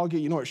sheepdog you?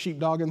 You know what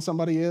sheepdogging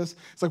somebody is?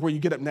 It's like where you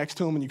get up next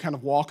to them and you kind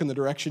of walk in the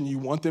direction you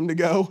want them to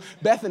go.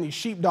 Bethany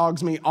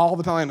sheepdogs me all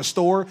the time in the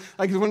store.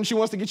 Like when she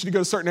wants to get you to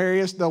go to certain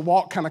areas, they'll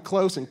walk kind of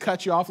close and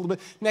cut you off a little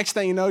bit. Next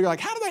thing you know, you're like,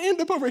 how did I end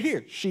up over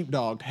here?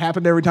 Sheepdogged.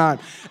 Happened every time.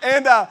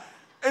 And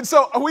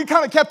so we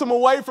kind of kept them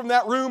away from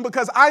that room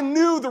because I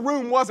knew the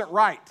room wasn't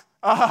right.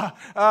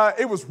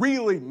 It was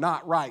really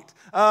not right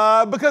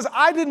because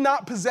I did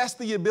not possess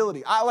the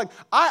ability.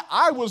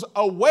 I was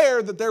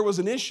aware that there was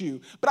an issue,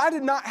 but I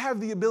did not have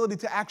the ability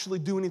to actually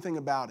do anything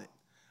about it.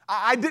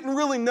 I didn't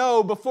really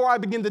know before I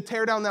began to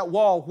tear down that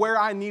wall where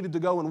I needed to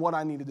go and what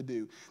I needed to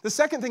do. The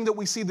second thing that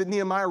we see that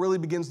Nehemiah really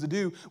begins to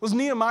do was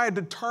Nehemiah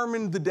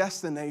determined the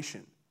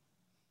destination.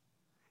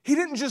 He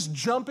didn't just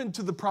jump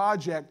into the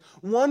project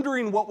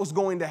wondering what was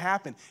going to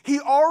happen. He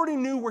already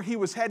knew where he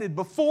was headed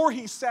before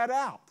he set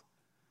out.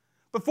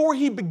 Before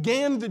he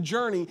began the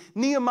journey,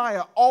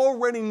 Nehemiah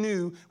already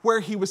knew where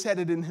he was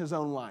headed in his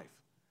own life.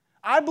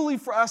 I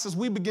believe for us, as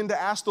we begin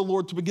to ask the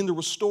Lord to begin to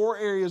restore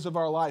areas of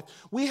our life,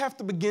 we have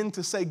to begin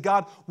to say,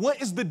 God,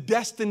 what is the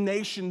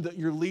destination that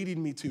you're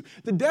leading me to?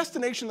 The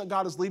destination that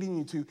God is leading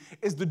you to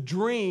is the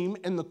dream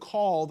and the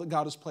call that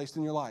God has placed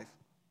in your life.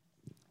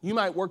 You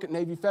might work at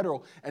Navy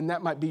Federal, and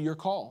that might be your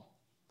call.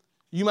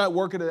 You might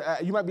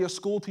you might be a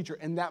school teacher,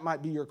 and that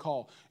might be your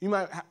call. You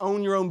might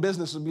own your own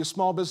business and be a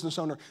small business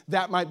owner.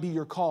 That might be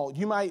your call.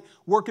 You might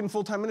work in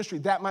full-time ministry.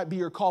 That might be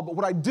your call. But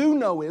what I do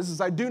know is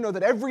I do know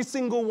that every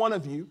single one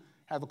of you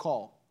have a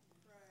call.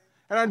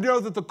 And I know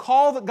that the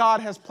call that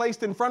God has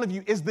placed in front of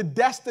you is the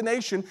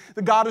destination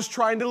that God is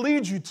trying to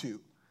lead you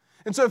to.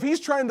 And so if he's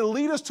trying to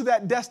lead us to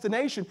that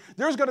destination,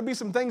 there's going to be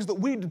some things that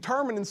we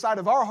determine inside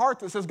of our heart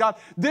that says, God,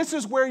 this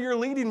is where you're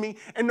leading me.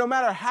 And no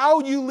matter how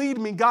you lead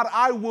me, God,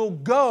 I will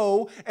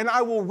go and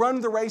I will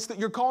run the race that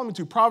you're calling me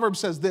to. Proverbs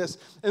says this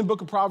in the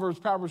book of Proverbs,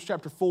 Proverbs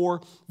chapter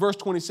 4, verse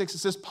 26. It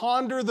says,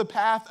 ponder the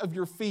path of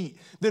your feet,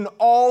 then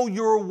all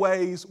your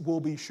ways will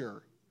be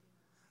sure.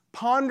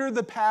 Ponder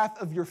the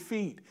path of your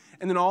feet,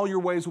 and then all your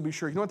ways will be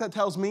sure. You know what that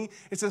tells me?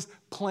 It says,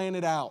 plan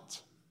it out.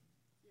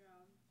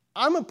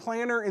 I'm a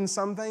planner in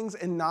some things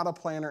and not a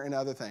planner in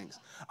other things.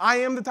 I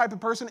am the type of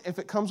person, if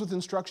it comes with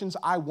instructions,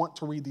 I want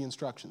to read the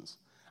instructions.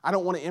 I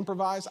don't want to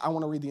improvise. I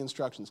want to read the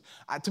instructions.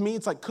 To me,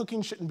 it's like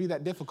cooking shouldn't be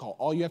that difficult.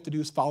 All you have to do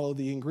is follow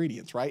the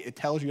ingredients, right? It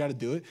tells you how to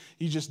do it.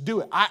 You just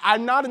do it.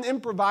 I'm not an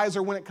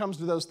improviser when it comes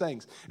to those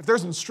things. If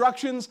there's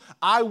instructions,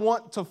 I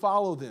want to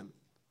follow them.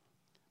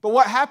 But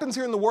what happens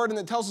here in the Word, and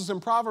it tells us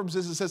in Proverbs,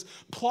 is it says,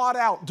 plot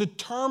out,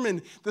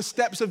 determine the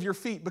steps of your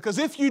feet. Because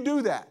if you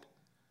do that,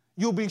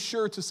 you'll be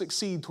sure to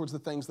succeed towards the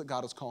things that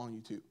God is calling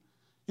you to.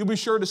 You'll be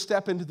sure to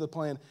step into the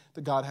plan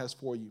that God has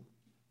for you.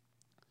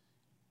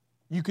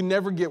 You can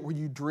never get where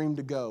you dream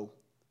to go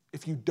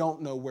if you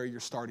don't know where you're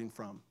starting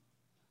from.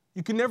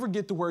 You can never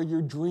get to where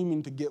you're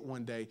dreaming to get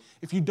one day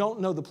if you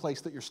don't know the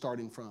place that you're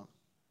starting from.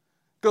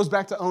 It goes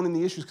back to owning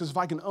the issues, because if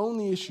I can own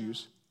the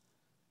issues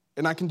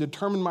and I can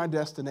determine my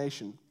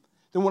destination,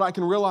 then what I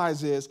can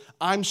realize is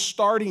I'm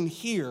starting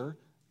here,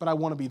 but I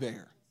want to be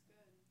there.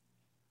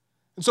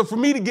 And so for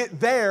me to get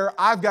there,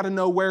 I've got to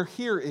know where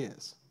here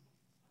is.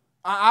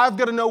 I've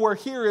got to know where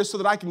here is so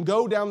that I can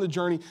go down the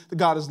journey that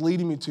God is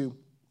leading me to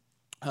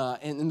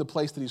and in the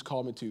place that he's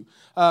called me to.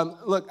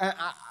 Look,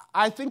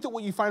 I think that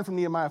what you find from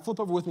Nehemiah, flip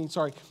over with me,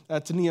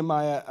 to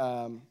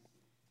Nehemiah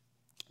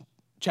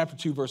chapter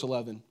 2, verse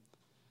 11.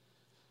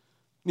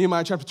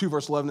 Nehemiah chapter 2,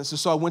 verse 11, it says,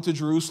 so I went to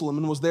Jerusalem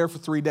and was there for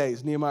 3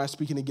 days. Nehemiah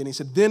speaking again, he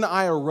said, then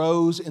I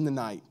arose in the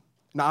night,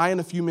 and I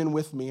and a few men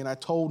with me, and I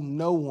told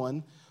no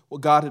one what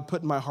God had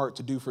put in my heart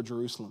to do for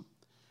Jerusalem.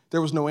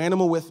 There was no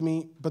animal with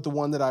me but the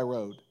one that I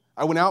rode.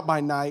 I went out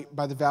by night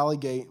by the valley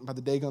gate, by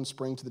the Dagon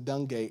spring to the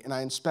dung gate, and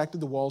I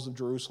inspected the walls of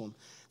Jerusalem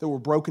that were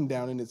broken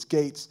down and its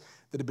gates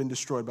that had been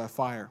destroyed by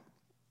fire.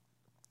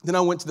 Then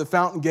I went to the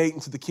fountain gate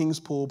and to the king's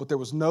pool, but there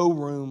was no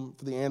room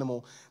for the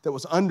animal that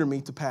was under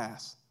me to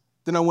pass.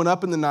 Then I went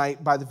up in the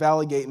night by the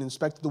valley gate and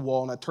inspected the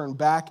wall, and I turned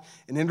back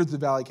and entered the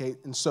valley gate,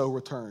 and so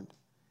returned.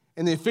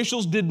 And the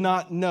officials did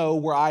not know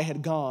where I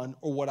had gone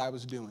or what I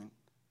was doing.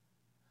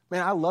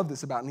 Man, I love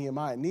this about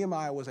Nehemiah.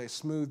 Nehemiah was a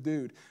smooth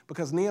dude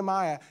because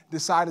Nehemiah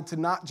decided to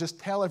not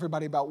just tell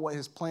everybody about what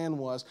his plan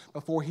was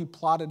before he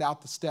plotted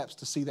out the steps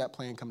to see that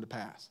plan come to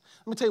pass.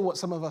 Let me tell you what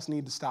some of us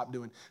need to stop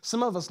doing.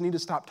 Some of us need to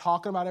stop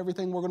talking about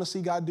everything we're going to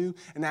see God do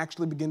and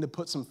actually begin to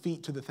put some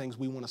feet to the things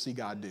we want to see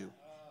God do.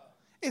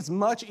 It's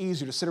much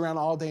easier to sit around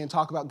all day and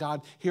talk about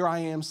God, here I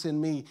am,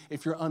 send me,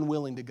 if you're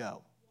unwilling to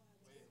go.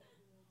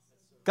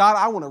 God,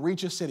 I want to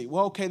reach a city.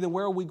 Well, okay, then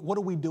what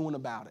are we doing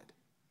about it?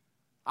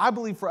 I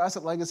believe for us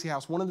at Legacy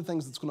House, one of the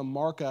things that's going to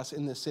mark us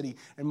in this city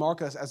and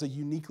mark us as a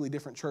uniquely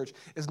different church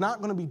is not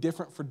going to be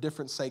different for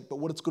different sake, but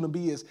what it's going to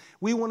be is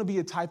we want to be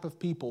a type of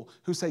people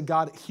who say,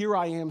 God, here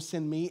I am,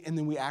 send me, and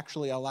then we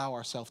actually allow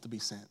ourselves to be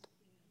sent.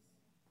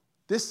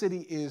 This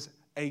city is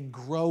a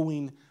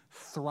growing,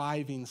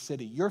 thriving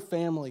city. Your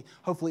family,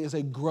 hopefully, is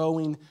a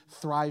growing,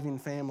 thriving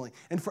family.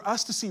 And for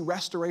us to see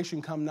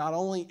restoration come not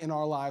only in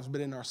our lives,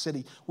 but in our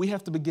city, we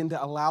have to begin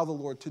to allow the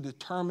Lord to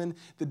determine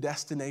the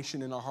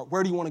destination in our heart.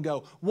 Where do you want to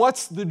go?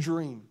 What's the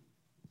dream?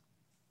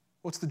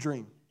 What's the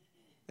dream?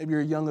 Maybe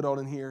you're a young adult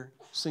in here,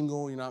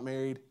 single, you're not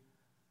married.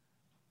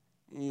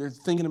 You're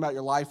thinking about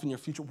your life and your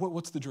future.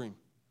 What's the dream?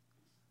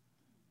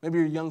 Maybe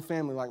you're a young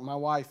family like my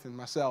wife and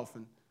myself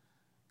and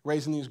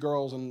raising these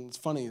girls, and it's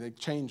funny, they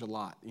change a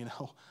lot,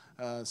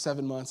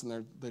 7 months,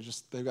 and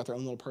they've got their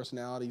own little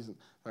personalities, and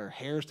their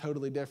hair's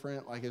totally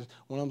different. Like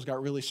one of them's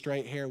got really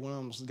straight hair, one of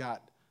them's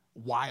got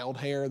wild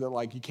hair that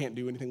like you can't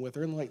do anything with.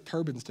 They're in like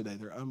turbans today.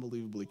 They're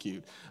unbelievably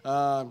cute.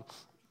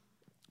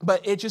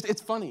 But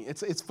it's funny.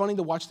 It's funny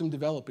to watch them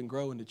develop and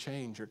grow and to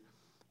change. Or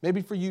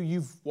maybe for you,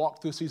 you've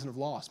walked through a season of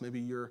loss.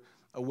 Maybe you're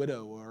a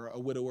widow or a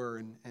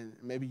widower, and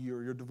maybe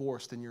you're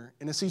divorced, and you're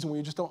in a season where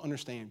you just don't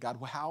understand, God,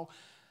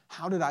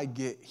 how did I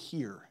get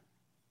here?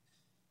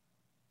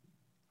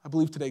 I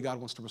believe today God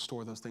wants to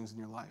restore those things in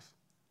your life.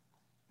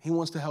 He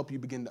wants to help you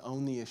begin to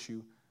own the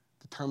issue,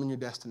 determine your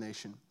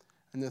destination.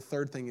 And the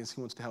third thing is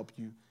he wants to help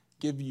you,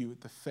 give you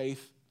the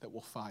faith that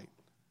will fight,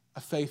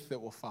 a faith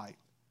that will fight.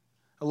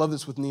 I love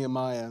this with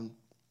Nehemiah.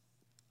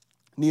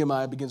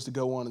 Nehemiah begins to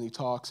go on and he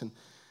talks, and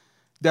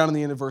down in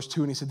the end of verse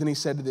 2, and he said, then he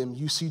said to them,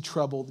 you see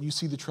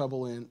the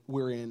trouble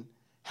we're in,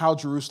 how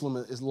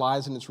Jerusalem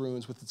lies in its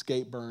ruins with its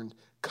gate burned.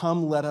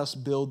 Come, let us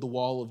build the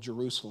wall of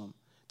Jerusalem,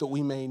 that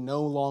we may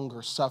no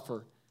longer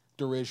suffer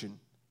derision.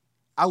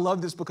 I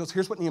love this because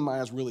here's what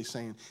Nehemiah is really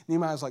saying.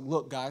 Nehemiah's like,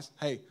 look, guys,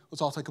 hey,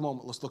 let's all take a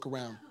moment. Let's look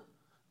around.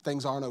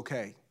 Things aren't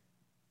okay.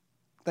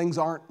 Things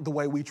aren't the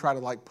way we try to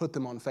like put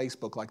them on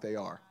Facebook like they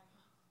are.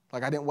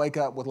 Like I didn't wake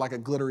up with like a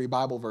glittery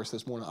Bible verse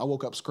this morning. I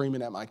woke up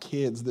screaming at my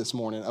kids this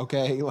morning,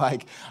 okay?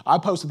 Like I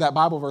posted that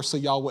Bible verse so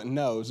y'all wouldn't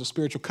know. It was a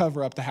spiritual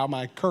cover up to how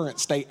my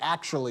current state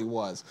actually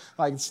was.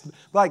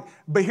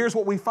 But here's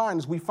what we find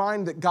is we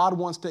find that God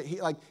wants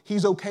to,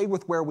 he's okay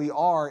with where we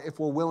are if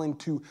we're willing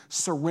to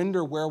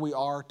surrender where we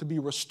are to be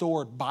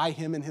restored by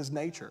him and his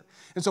nature.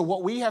 And so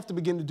what we have to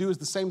begin to do is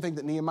the same thing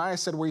that Nehemiah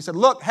said, where he said,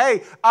 look,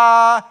 hey,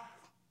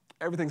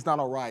 everything's not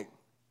all right.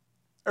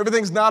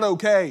 Everything's not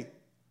okay.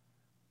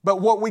 But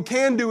what we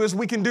can do is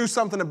we can do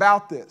something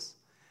about this.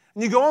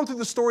 And you go on through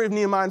the story of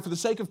Nehemiah, and for the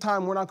sake of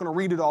time, we're not going to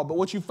read it all. But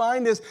what you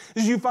find is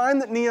you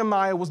find that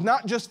Nehemiah was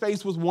not just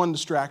faced with one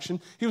distraction.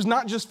 He was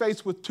not just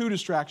faced with two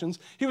distractions.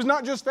 He was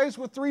not just faced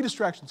with three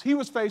distractions. He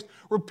was faced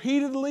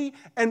repeatedly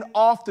and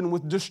often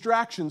with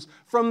distractions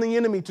from the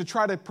enemy to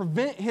try to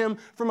prevent him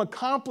from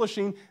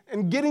accomplishing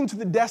and getting to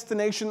the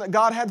destination that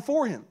God had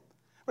for him.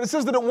 But it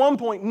says that at one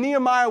point,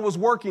 Nehemiah was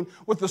working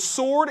with a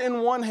sword in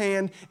one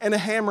hand and a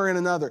hammer in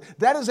another.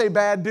 That is a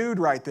bad dude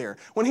right there.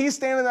 When he's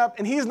standing up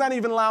and he's not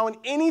even allowing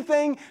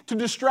anything to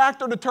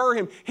distract or deter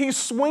him, he's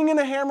swinging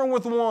a hammer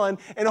with one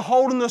and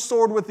holding the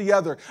sword with the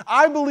other.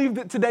 I believe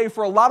that today,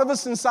 for a lot of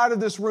us inside of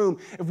this room,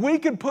 if we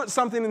could put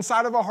something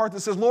inside of our heart that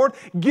says, Lord,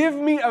 give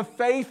me a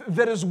faith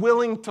that is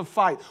willing to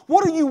fight.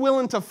 What are you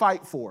willing to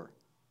fight for?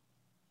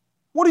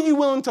 What are you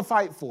willing to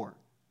fight for?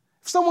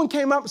 If someone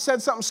came up and said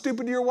something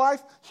stupid to your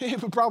wife,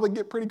 it would probably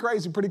get pretty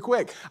crazy pretty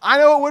quick. I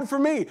know it would for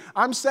me.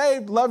 I'm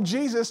saved, love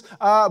Jesus,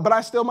 but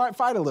I still might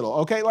fight a little,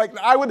 okay?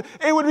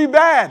 It would be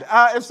bad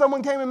if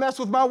someone came and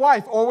messed with my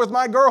wife or with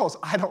my girls.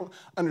 I don't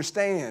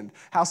understand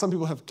how some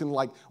people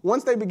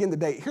once they begin to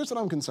date, here's what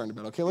I'm concerned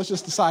about, okay? Let's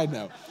just decide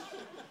now.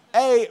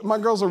 My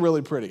girls are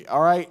really pretty,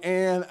 all right?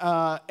 And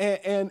not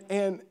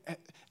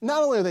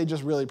only are they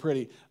just really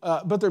pretty,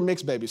 but they're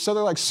mixed babies, so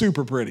they're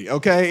super pretty,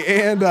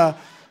 okay? And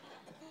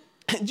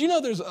do you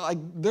know there's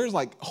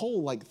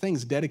whole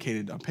things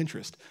dedicated on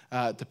Pinterest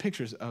to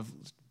pictures of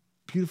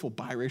beautiful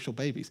biracial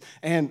babies.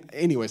 And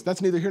anyways,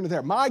 that's neither here nor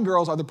there. My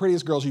girls are the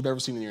prettiest girls you've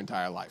ever seen in your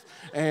entire life.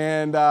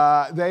 And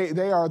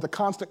they are the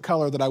constant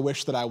color that I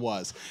wish that I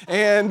was.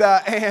 And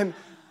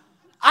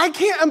I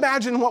can't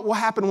imagine what will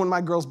happen when my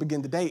girls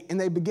begin to date, and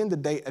they begin to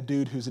date a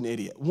dude who's an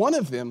idiot. One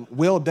of them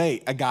will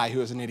date a guy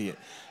who is an idiot.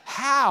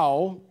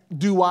 How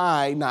do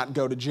I not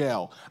go to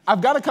jail?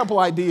 I've got a couple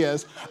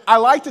ideas. I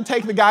like to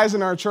take the guys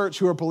in our church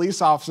who are police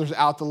officers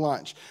out to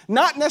lunch.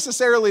 Not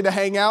necessarily to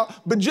hang out,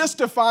 but just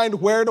to find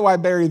where do I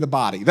bury the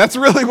body. That's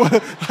really what,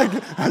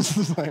 that's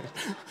just like,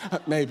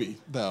 maybe,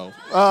 though.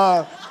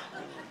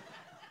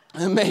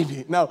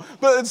 Maybe, no.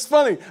 But it's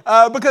funny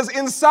because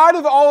inside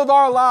of all of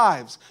our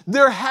lives,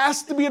 there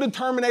has to be a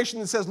determination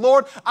that says,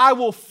 Lord, I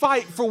will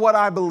fight for what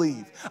I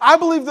believe. I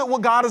believe that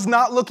what God is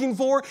not looking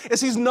for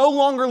is He's no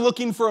longer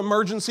looking for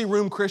emergency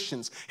room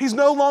Christians. He's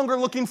no longer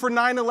looking for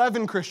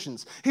 9/11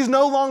 Christians. He's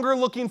no longer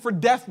looking for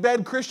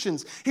deathbed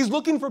Christians. He's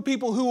looking for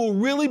people who will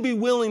really be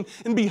willing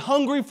and be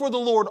hungry for the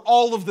Lord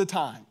all of the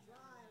time.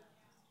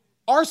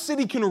 Our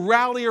city can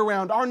rally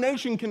around, our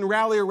nation can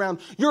rally around,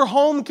 your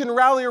home can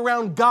rally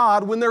around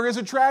God when there is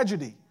a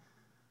tragedy.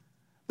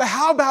 But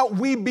how about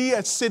we be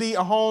a city,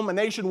 a home, a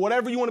nation,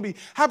 whatever you want to be?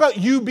 How about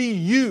you be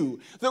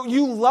you? That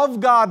you love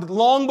God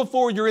long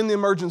before you're in the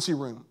emergency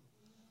room.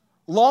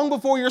 Long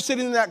before you're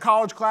sitting in that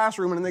college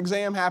classroom and an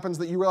exam happens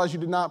that you realize you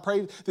did not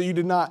pray, that you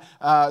did not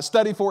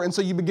study for, and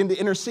so you begin to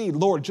intercede.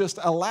 Lord, just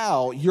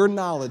allow your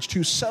knowledge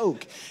to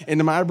soak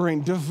into my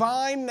brain.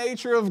 Divine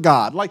nature of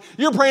God. Like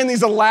you're praying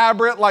these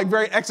elaborate, like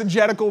very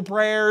exegetical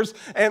prayers,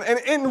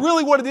 and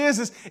really what it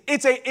is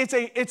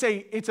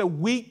it's a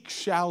weak,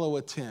 shallow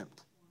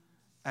attempt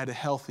at a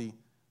healthy,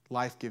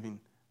 life-giving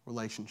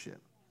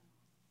relationship.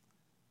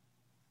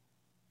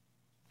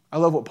 I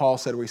love what Paul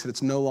said where he said,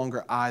 it's no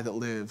longer I that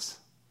lives,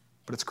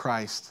 but it's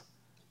Christ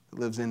that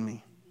lives in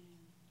me.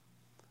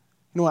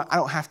 You know what? I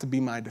don't have to be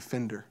my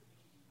defender.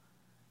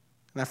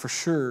 And I for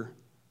sure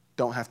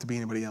don't have to be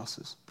anybody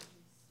else's.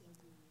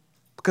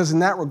 Because in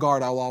that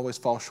regard, I will always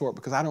fall short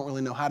because I don't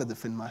really know how to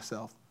defend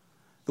myself.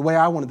 The way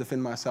I want to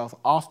defend myself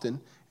often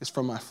is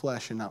from my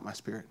flesh and not my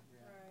spirit.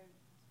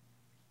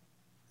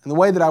 And the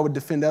way that I would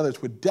defend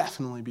others would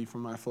definitely be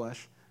from my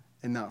flesh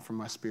and not from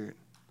my spirit.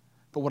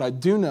 But what I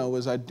do know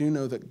is I do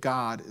know that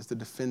God is the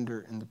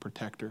defender and the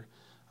protector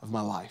of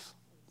my life.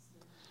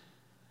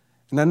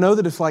 And I know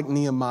that if, like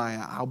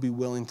Nehemiah, I'll be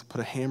willing to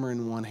put a hammer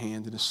in one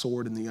hand and a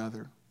sword in the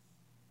other,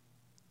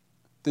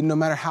 then no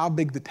matter how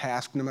big the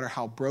task, no matter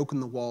how broken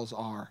the walls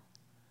are,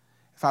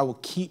 if I will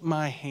keep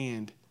my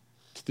hand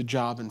to the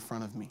job in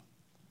front of me,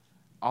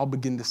 I'll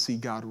begin to see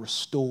God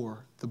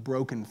restore the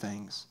broken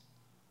things.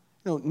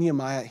 You know,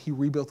 Nehemiah, he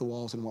rebuilt the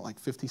walls in,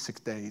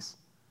 56 days.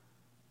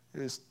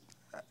 It was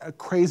a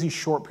crazy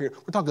short period.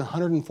 We're talking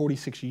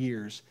 146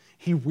 years.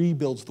 He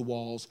rebuilds the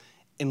walls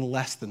in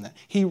less than that.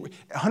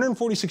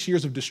 146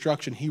 years of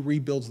destruction, he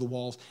rebuilds the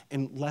walls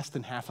in less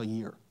than half a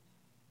year.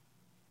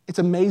 It's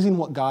amazing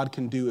what God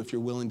can do if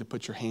you're willing to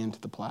put your hand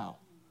to the plow.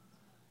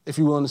 If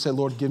you're willing to say,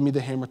 Lord, give me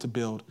the hammer to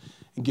build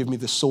and give me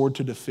the sword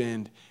to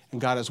defend.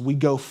 And God, as we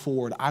go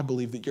forward, I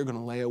believe that you're going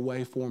to lay a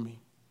way for me.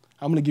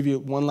 I'm going to give you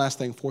one last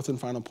thing, fourth and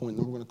final point, and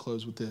then we're going to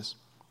close with this.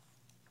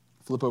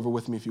 Flip over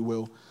with me, if you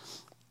will,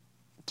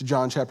 to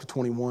John chapter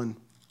 21.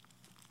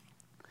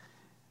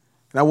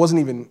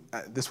 And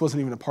this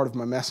wasn't even a part of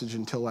my message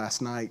until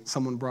last night.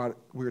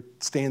 We were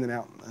standing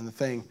out in the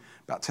thing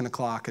about 10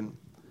 o'clock, and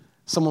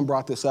someone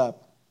brought this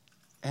up,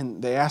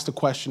 and they asked a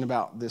question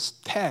about this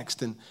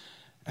text, and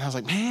I was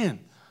like, man,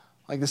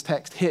 like this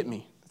text hit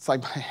me. It's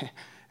like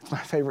it's my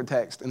favorite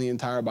text in the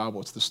entire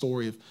Bible. It's the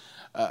story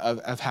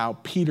of how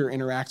Peter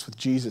interacts with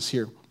Jesus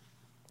here.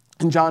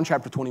 In John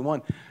chapter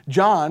 21,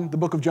 the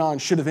book of John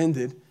should have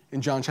ended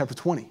in John chapter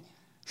 20.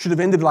 Should have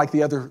ended like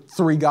the other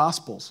three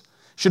Gospels.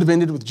 Should have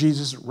ended with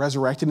Jesus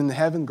resurrected in the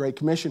heaven, Great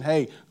Commission.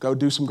 Hey, go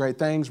do some great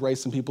things,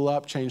 raise some people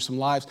up, change some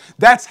lives.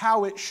 That's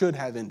how it should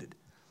have ended.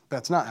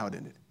 That's not how it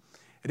ended.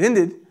 It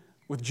ended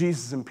with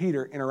Jesus and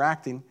Peter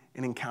interacting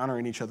and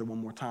encountering each other one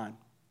more time.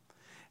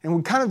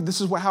 And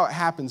this is how it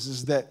happens,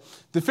 is that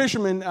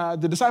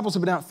the disciples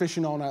have been out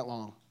fishing all night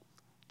long.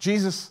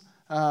 Jesus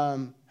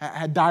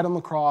had died on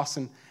the cross,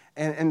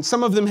 and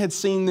some of them had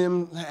seen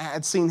him,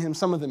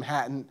 some of them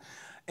hadn't.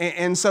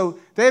 And so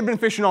they had been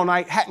fishing all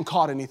night, hadn't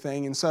caught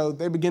anything. And so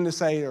they begin to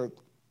say, or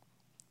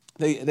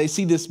they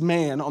see this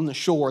man on the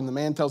shore, and the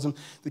man tells them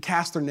to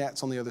cast their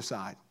nets on the other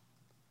side.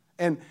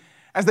 And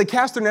as they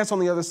cast their nets on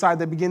the other side,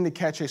 they begin to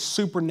catch a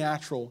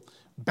supernatural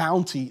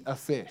bounty of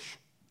fish.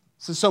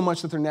 So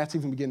much that their nets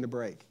even begin to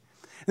break.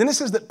 And then it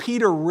says that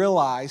Peter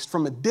realized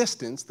from a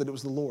distance that it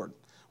was the Lord,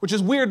 which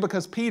is weird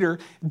because Peter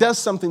does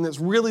something that's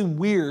really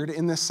weird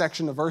in this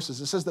section of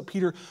verses. It says that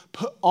Peter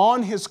put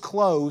on his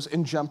clothes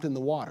and jumped in the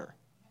water.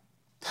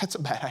 That's a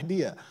bad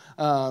idea.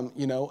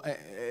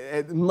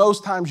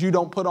 Most times you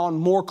don't put on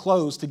more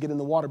clothes to get in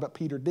the water, but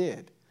Peter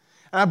did.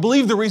 And I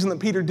believe the reason that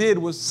Peter did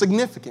was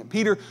significant.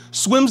 Peter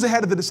swims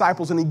ahead of the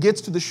disciples and he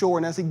gets to the shore.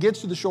 And as he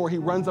gets to the shore, he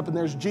runs up and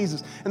there's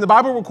Jesus. And the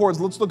Bible records,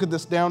 let's look at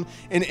this down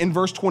in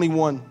verse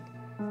 21.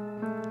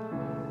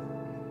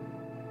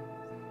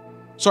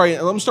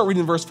 Let me start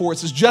reading in verse 4. It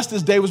says, just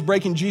as day was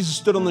breaking, Jesus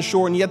stood on the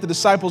shore, and yet the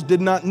disciples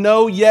did not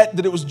know yet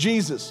that it was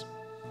Jesus.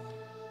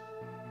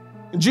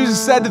 And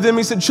Jesus said to them,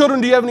 he said,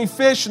 children, do you have any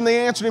fish? And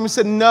they answered him and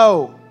said,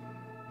 no.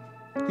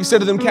 He said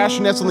to them, cast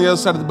your nets on the other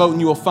side of the boat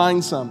and you will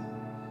find some.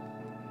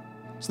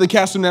 So they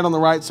cast their net on the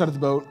right side of the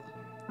boat.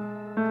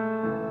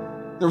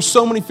 There were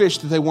so many fish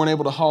that they weren't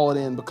able to haul it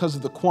in because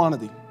of the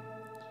quantity.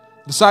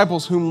 The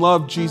disciples whom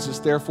loved Jesus,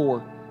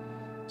 therefore,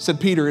 said,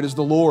 Peter, it is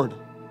the Lord.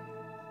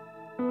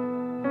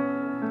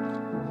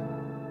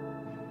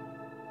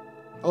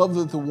 I love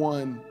that the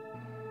one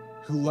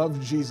who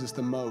loved Jesus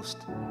the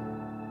most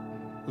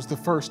was the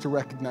first to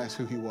recognize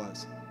who he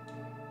was.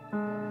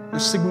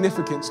 There's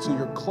significance to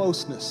your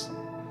closeness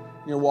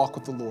in your walk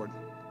with the Lord.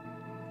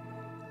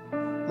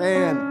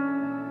 Man,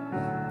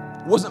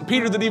 it wasn't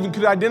Peter that even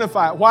could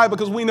identify it. Why?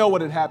 Because we know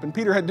what had happened.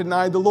 Peter had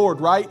denied the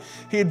Lord, right?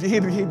 He'd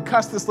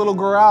cussed this little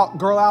girl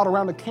out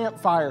around a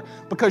campfire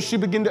because she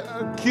began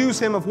to accuse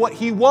him of what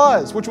he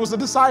was, which was a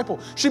disciple.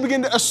 She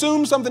began to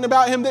assume something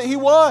about him that he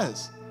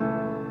was.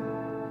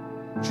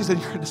 She said,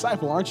 you're a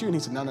disciple, aren't you? And he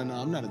said, no,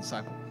 I'm not a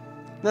disciple.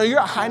 No,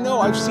 I know,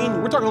 I've seen you.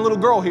 We're talking a little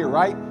girl here,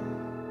 right?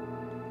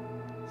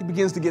 He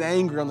begins to get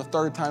angry on the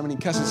third time and he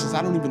cusses and says,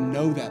 I don't even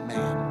know that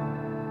man.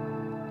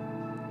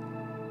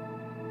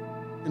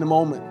 In a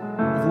moment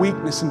of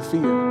weakness and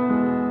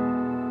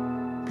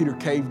fear, Peter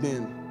caved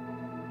in.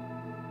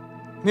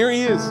 And here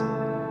he is,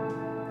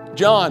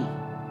 John,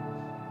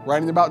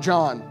 writing about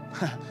John,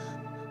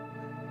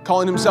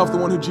 calling himself the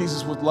one who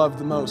Jesus would love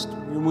the most.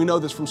 We know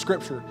this from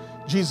Scripture.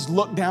 Jesus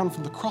looked down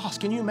from the cross.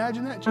 Can you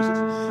imagine that? Jesus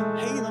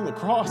hanging on the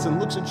cross and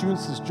looks at you and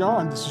says,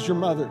 John, this is your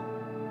mother.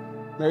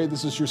 Mary,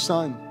 this is your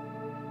son.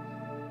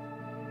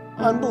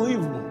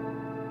 Unbelievable.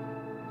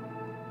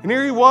 And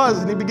here he was,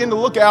 and he began to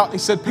look out. And he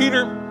said,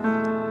 Peter,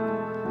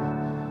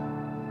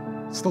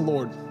 it's the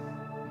Lord.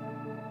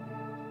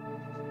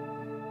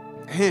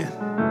 And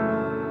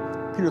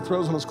Peter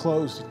throws on his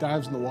clothes. He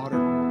dives in the water,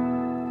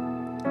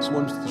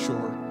 swims to the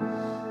shore.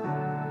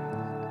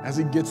 As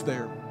he gets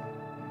there,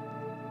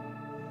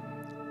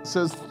 it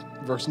says,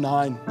 verse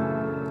 9,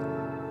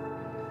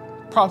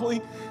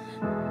 probably,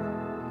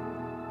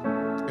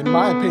 in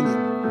my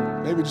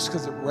opinion, maybe just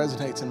because it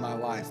resonates in my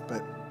life,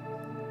 but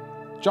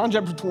John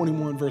chapter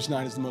 21, verse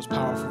 9 is the most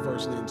powerful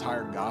verse in the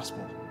entire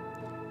gospel.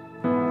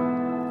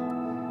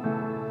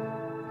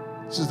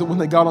 It says that when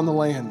they got on the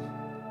land,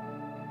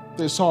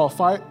 they saw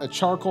a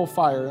charcoal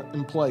fire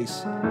in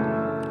place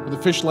with the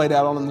fish laid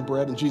out on the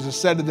bread, and Jesus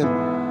said to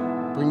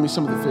them, bring me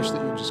some of the fish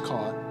that you just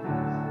caught.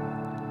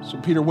 So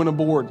Peter went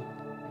aboard,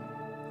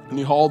 and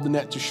he hauled the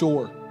net to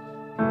shore,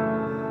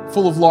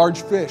 full of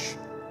large fish,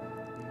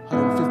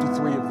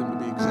 153 of them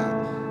to be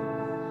exact.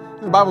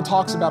 And the Bible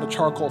talks about a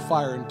charcoal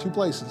fire in two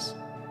places.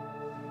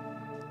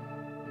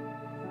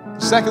 The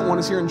second one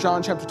is here in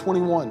John chapter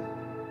 21.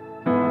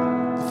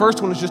 The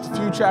first one is just a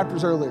few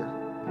chapters earlier,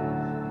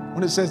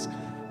 when it says,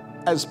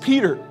 as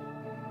Peter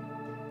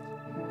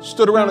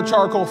stood around a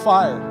charcoal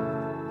fire,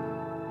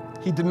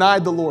 he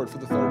denied the Lord for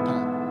the third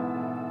time.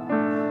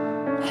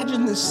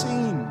 Imagine this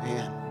scene,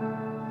 man.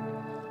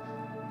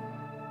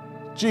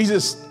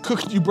 Jesus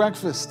cooking you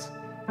breakfast.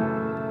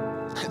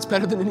 It's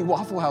better than any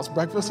Waffle House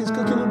breakfast. He's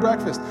cooking you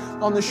breakfast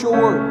on the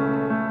shore.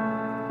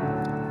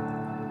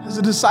 As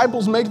the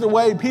disciples make their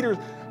way,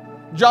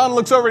 John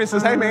looks over and he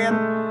says, hey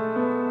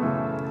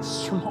man, this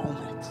is your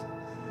moment.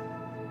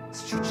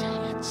 This is your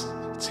chance.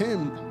 It's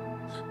him.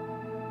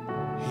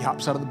 He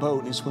hops out of the boat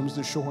and he swims to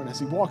the shore. And as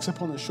he walks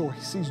up on the shore,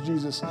 he sees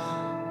Jesus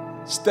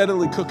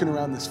steadily cooking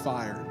around this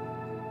fire.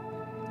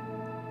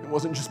 It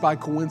wasn't just by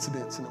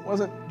coincidence, and it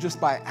wasn't just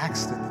by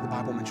accident that the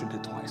Bible mentioned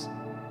it twice.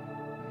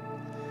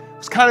 It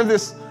was kind of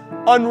this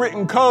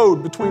unwritten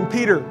code between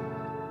Peter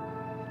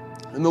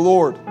and the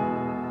Lord.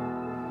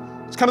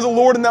 It's kind of the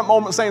Lord in that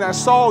moment saying, I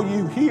saw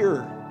you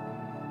here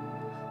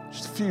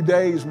just a few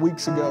days,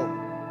 weeks ago.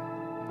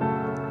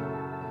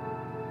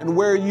 And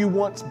where you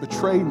once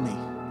betrayed me,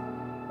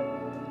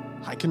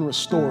 I can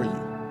restore you.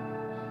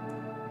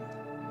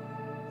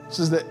 It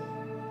says that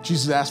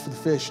Jesus asked for the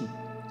fish, and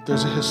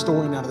there's a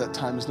historian out of that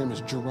time. His name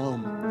is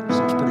Jerome.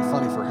 Seems pretty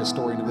funny for a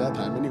historian of that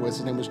time. Anyways,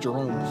 his name was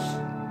Jerome.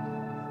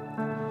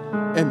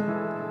 And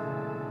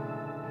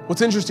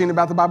what's interesting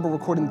about the Bible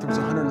recording that there was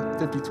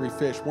 153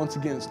 fish, once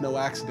again, it's no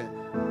accident.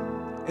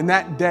 In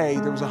that day,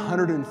 there was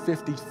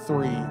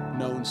 153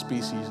 known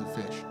species of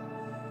fish.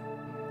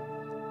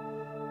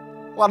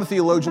 A lot of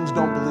theologians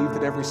don't believe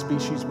that every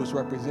species was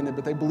represented,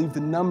 but they believe the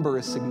number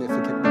is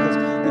significant because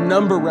the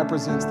number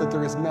represents that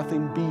there is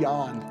nothing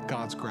beyond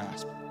God's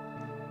grasp.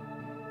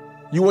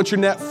 You want your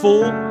net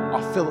full?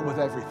 I'll fill it with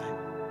everything.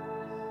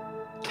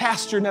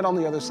 Cast your net on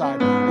the other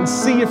side and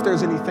see if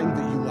there's anything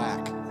that you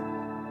lack.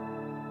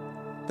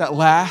 That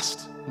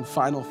last and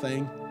final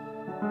thing,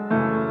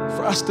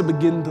 for us to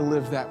begin to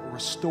live that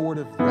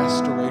restorative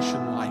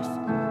restoration life,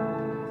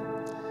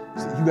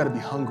 is that you got to be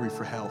hungry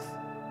for health.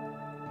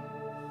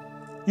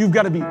 You've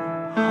got to be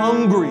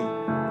hungry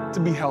to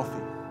be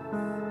healthy.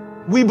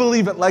 We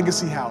believe at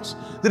Legacy House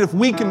that if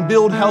we can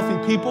build healthy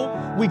people,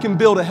 we can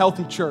build a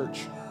healthy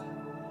church.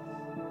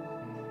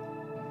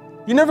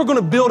 You're never going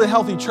to build a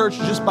healthy church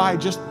just by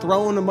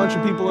throwing a bunch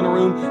of people in a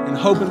room and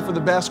hoping for the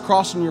best,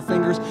 crossing your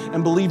fingers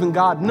and believing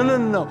God.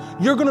 No.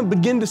 You're going to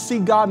begin to see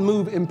God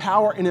move in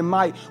power and in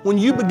might when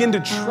you begin to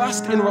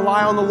trust and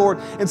rely on the Lord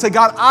and say,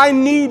 God, I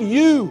need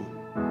you.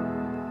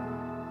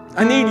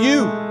 I need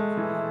you.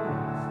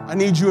 I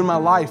need you in my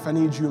life. I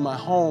need you in my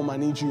home. I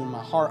need you in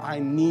my heart. I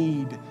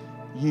need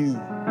you.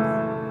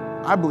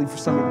 I believe for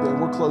some of you today,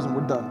 we're closing,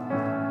 we're done.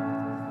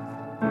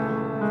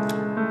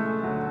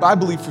 But I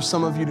believe for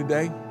some of you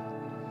today,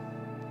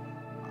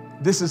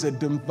 this is a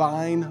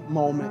divine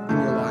moment in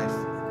your life.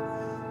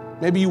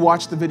 Maybe you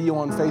watched the video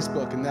on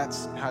Facebook and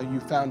that's how you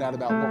found out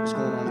about what was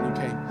going on and you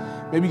came.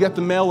 Maybe you got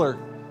the mailer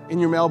in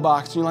your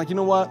mailbox and you're like, you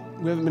know what?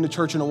 We haven't been to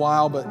church in a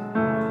while, but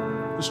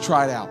let's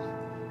try it out.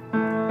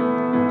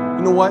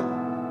 You know what?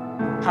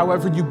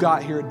 However you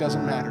got here, it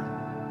doesn't matter.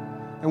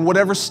 And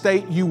whatever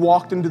state you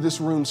walked into this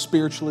room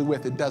spiritually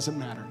with, it doesn't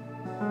matter.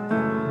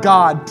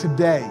 God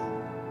today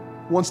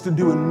wants to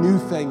do a new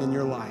thing in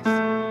your life.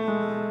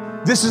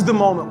 This is the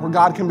moment where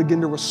God can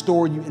begin to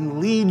restore you and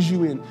lead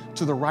you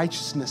into the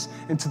righteousness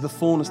and to the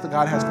fullness that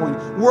God has for you.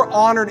 We're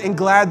honored and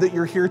glad that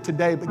you're here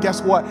today, but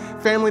guess what?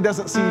 Family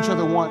doesn't see each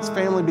other once.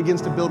 Family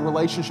begins to build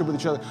relationship with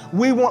each other.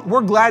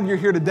 We're glad you're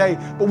here today,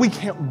 but we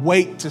can't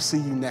wait to see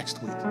you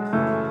next week.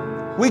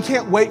 We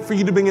can't wait for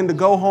you to begin to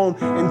go home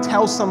and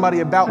tell somebody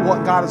about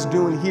what God is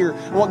doing here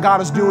and what God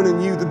is doing in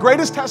you. The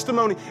greatest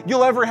testimony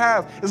you'll ever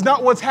have is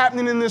not what's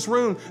happening in this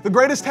room. The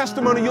greatest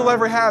testimony you'll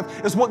ever have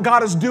is what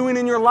God is doing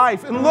in your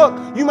life. And look,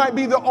 you might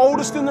be the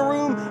oldest in the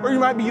room or you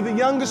might be the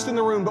youngest in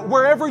the room, but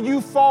wherever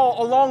you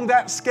fall along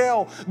that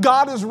scale,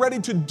 God is ready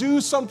to do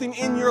something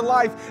in your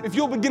life. If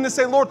you'll begin to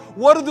say, Lord,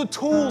 what are the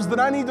tools that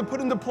I need to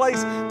put into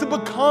place to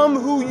become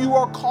who you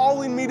are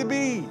calling me to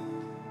be?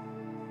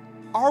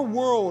 Our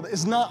world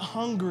is not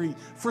hungry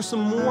for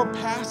some more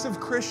passive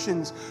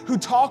Christians who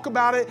talk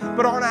about it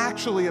but aren't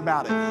actually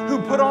about it, who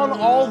put on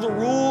all the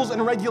rules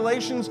and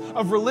regulations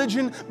of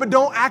religion but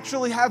don't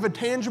actually have a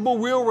tangible,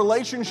 real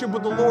relationship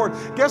with the Lord.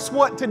 Guess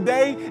what?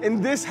 Today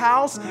in this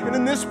house and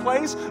in this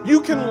place, you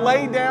can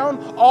lay down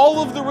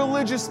all of the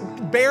religious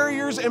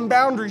barriers and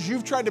boundaries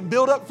you've tried to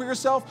build up for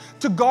yourself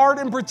to guard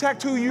and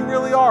protect who you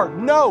really are.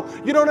 No,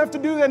 you don't have to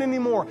do that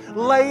anymore.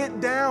 Lay it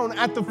down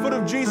at the foot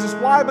of Jesus.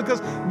 Why? Because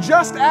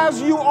just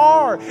as you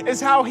are is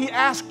how He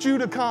asked you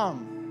to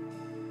come.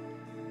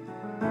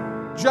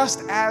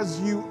 Just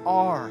as you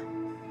are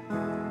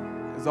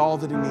is all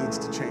that He needs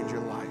to change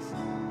your life.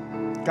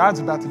 God's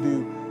about to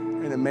do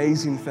an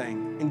amazing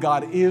thing, and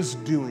God is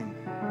doing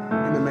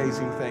an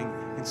amazing thing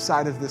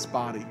inside of this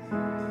body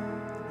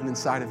and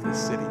inside of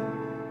this city.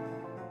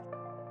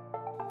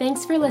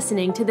 Thanks for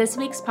listening to this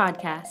week's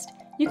podcast.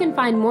 You can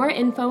find more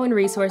info and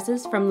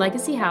resources from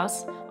Legacy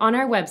House on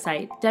our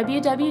website,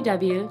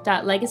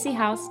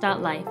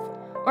 www.legacyhouse.life,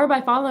 or by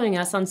following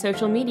us on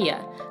social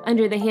media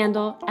under the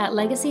handle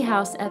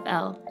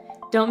 @LegacyHouseFL.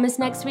 Don't miss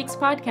next week's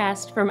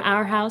podcast, From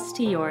Our House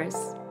to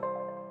Yours.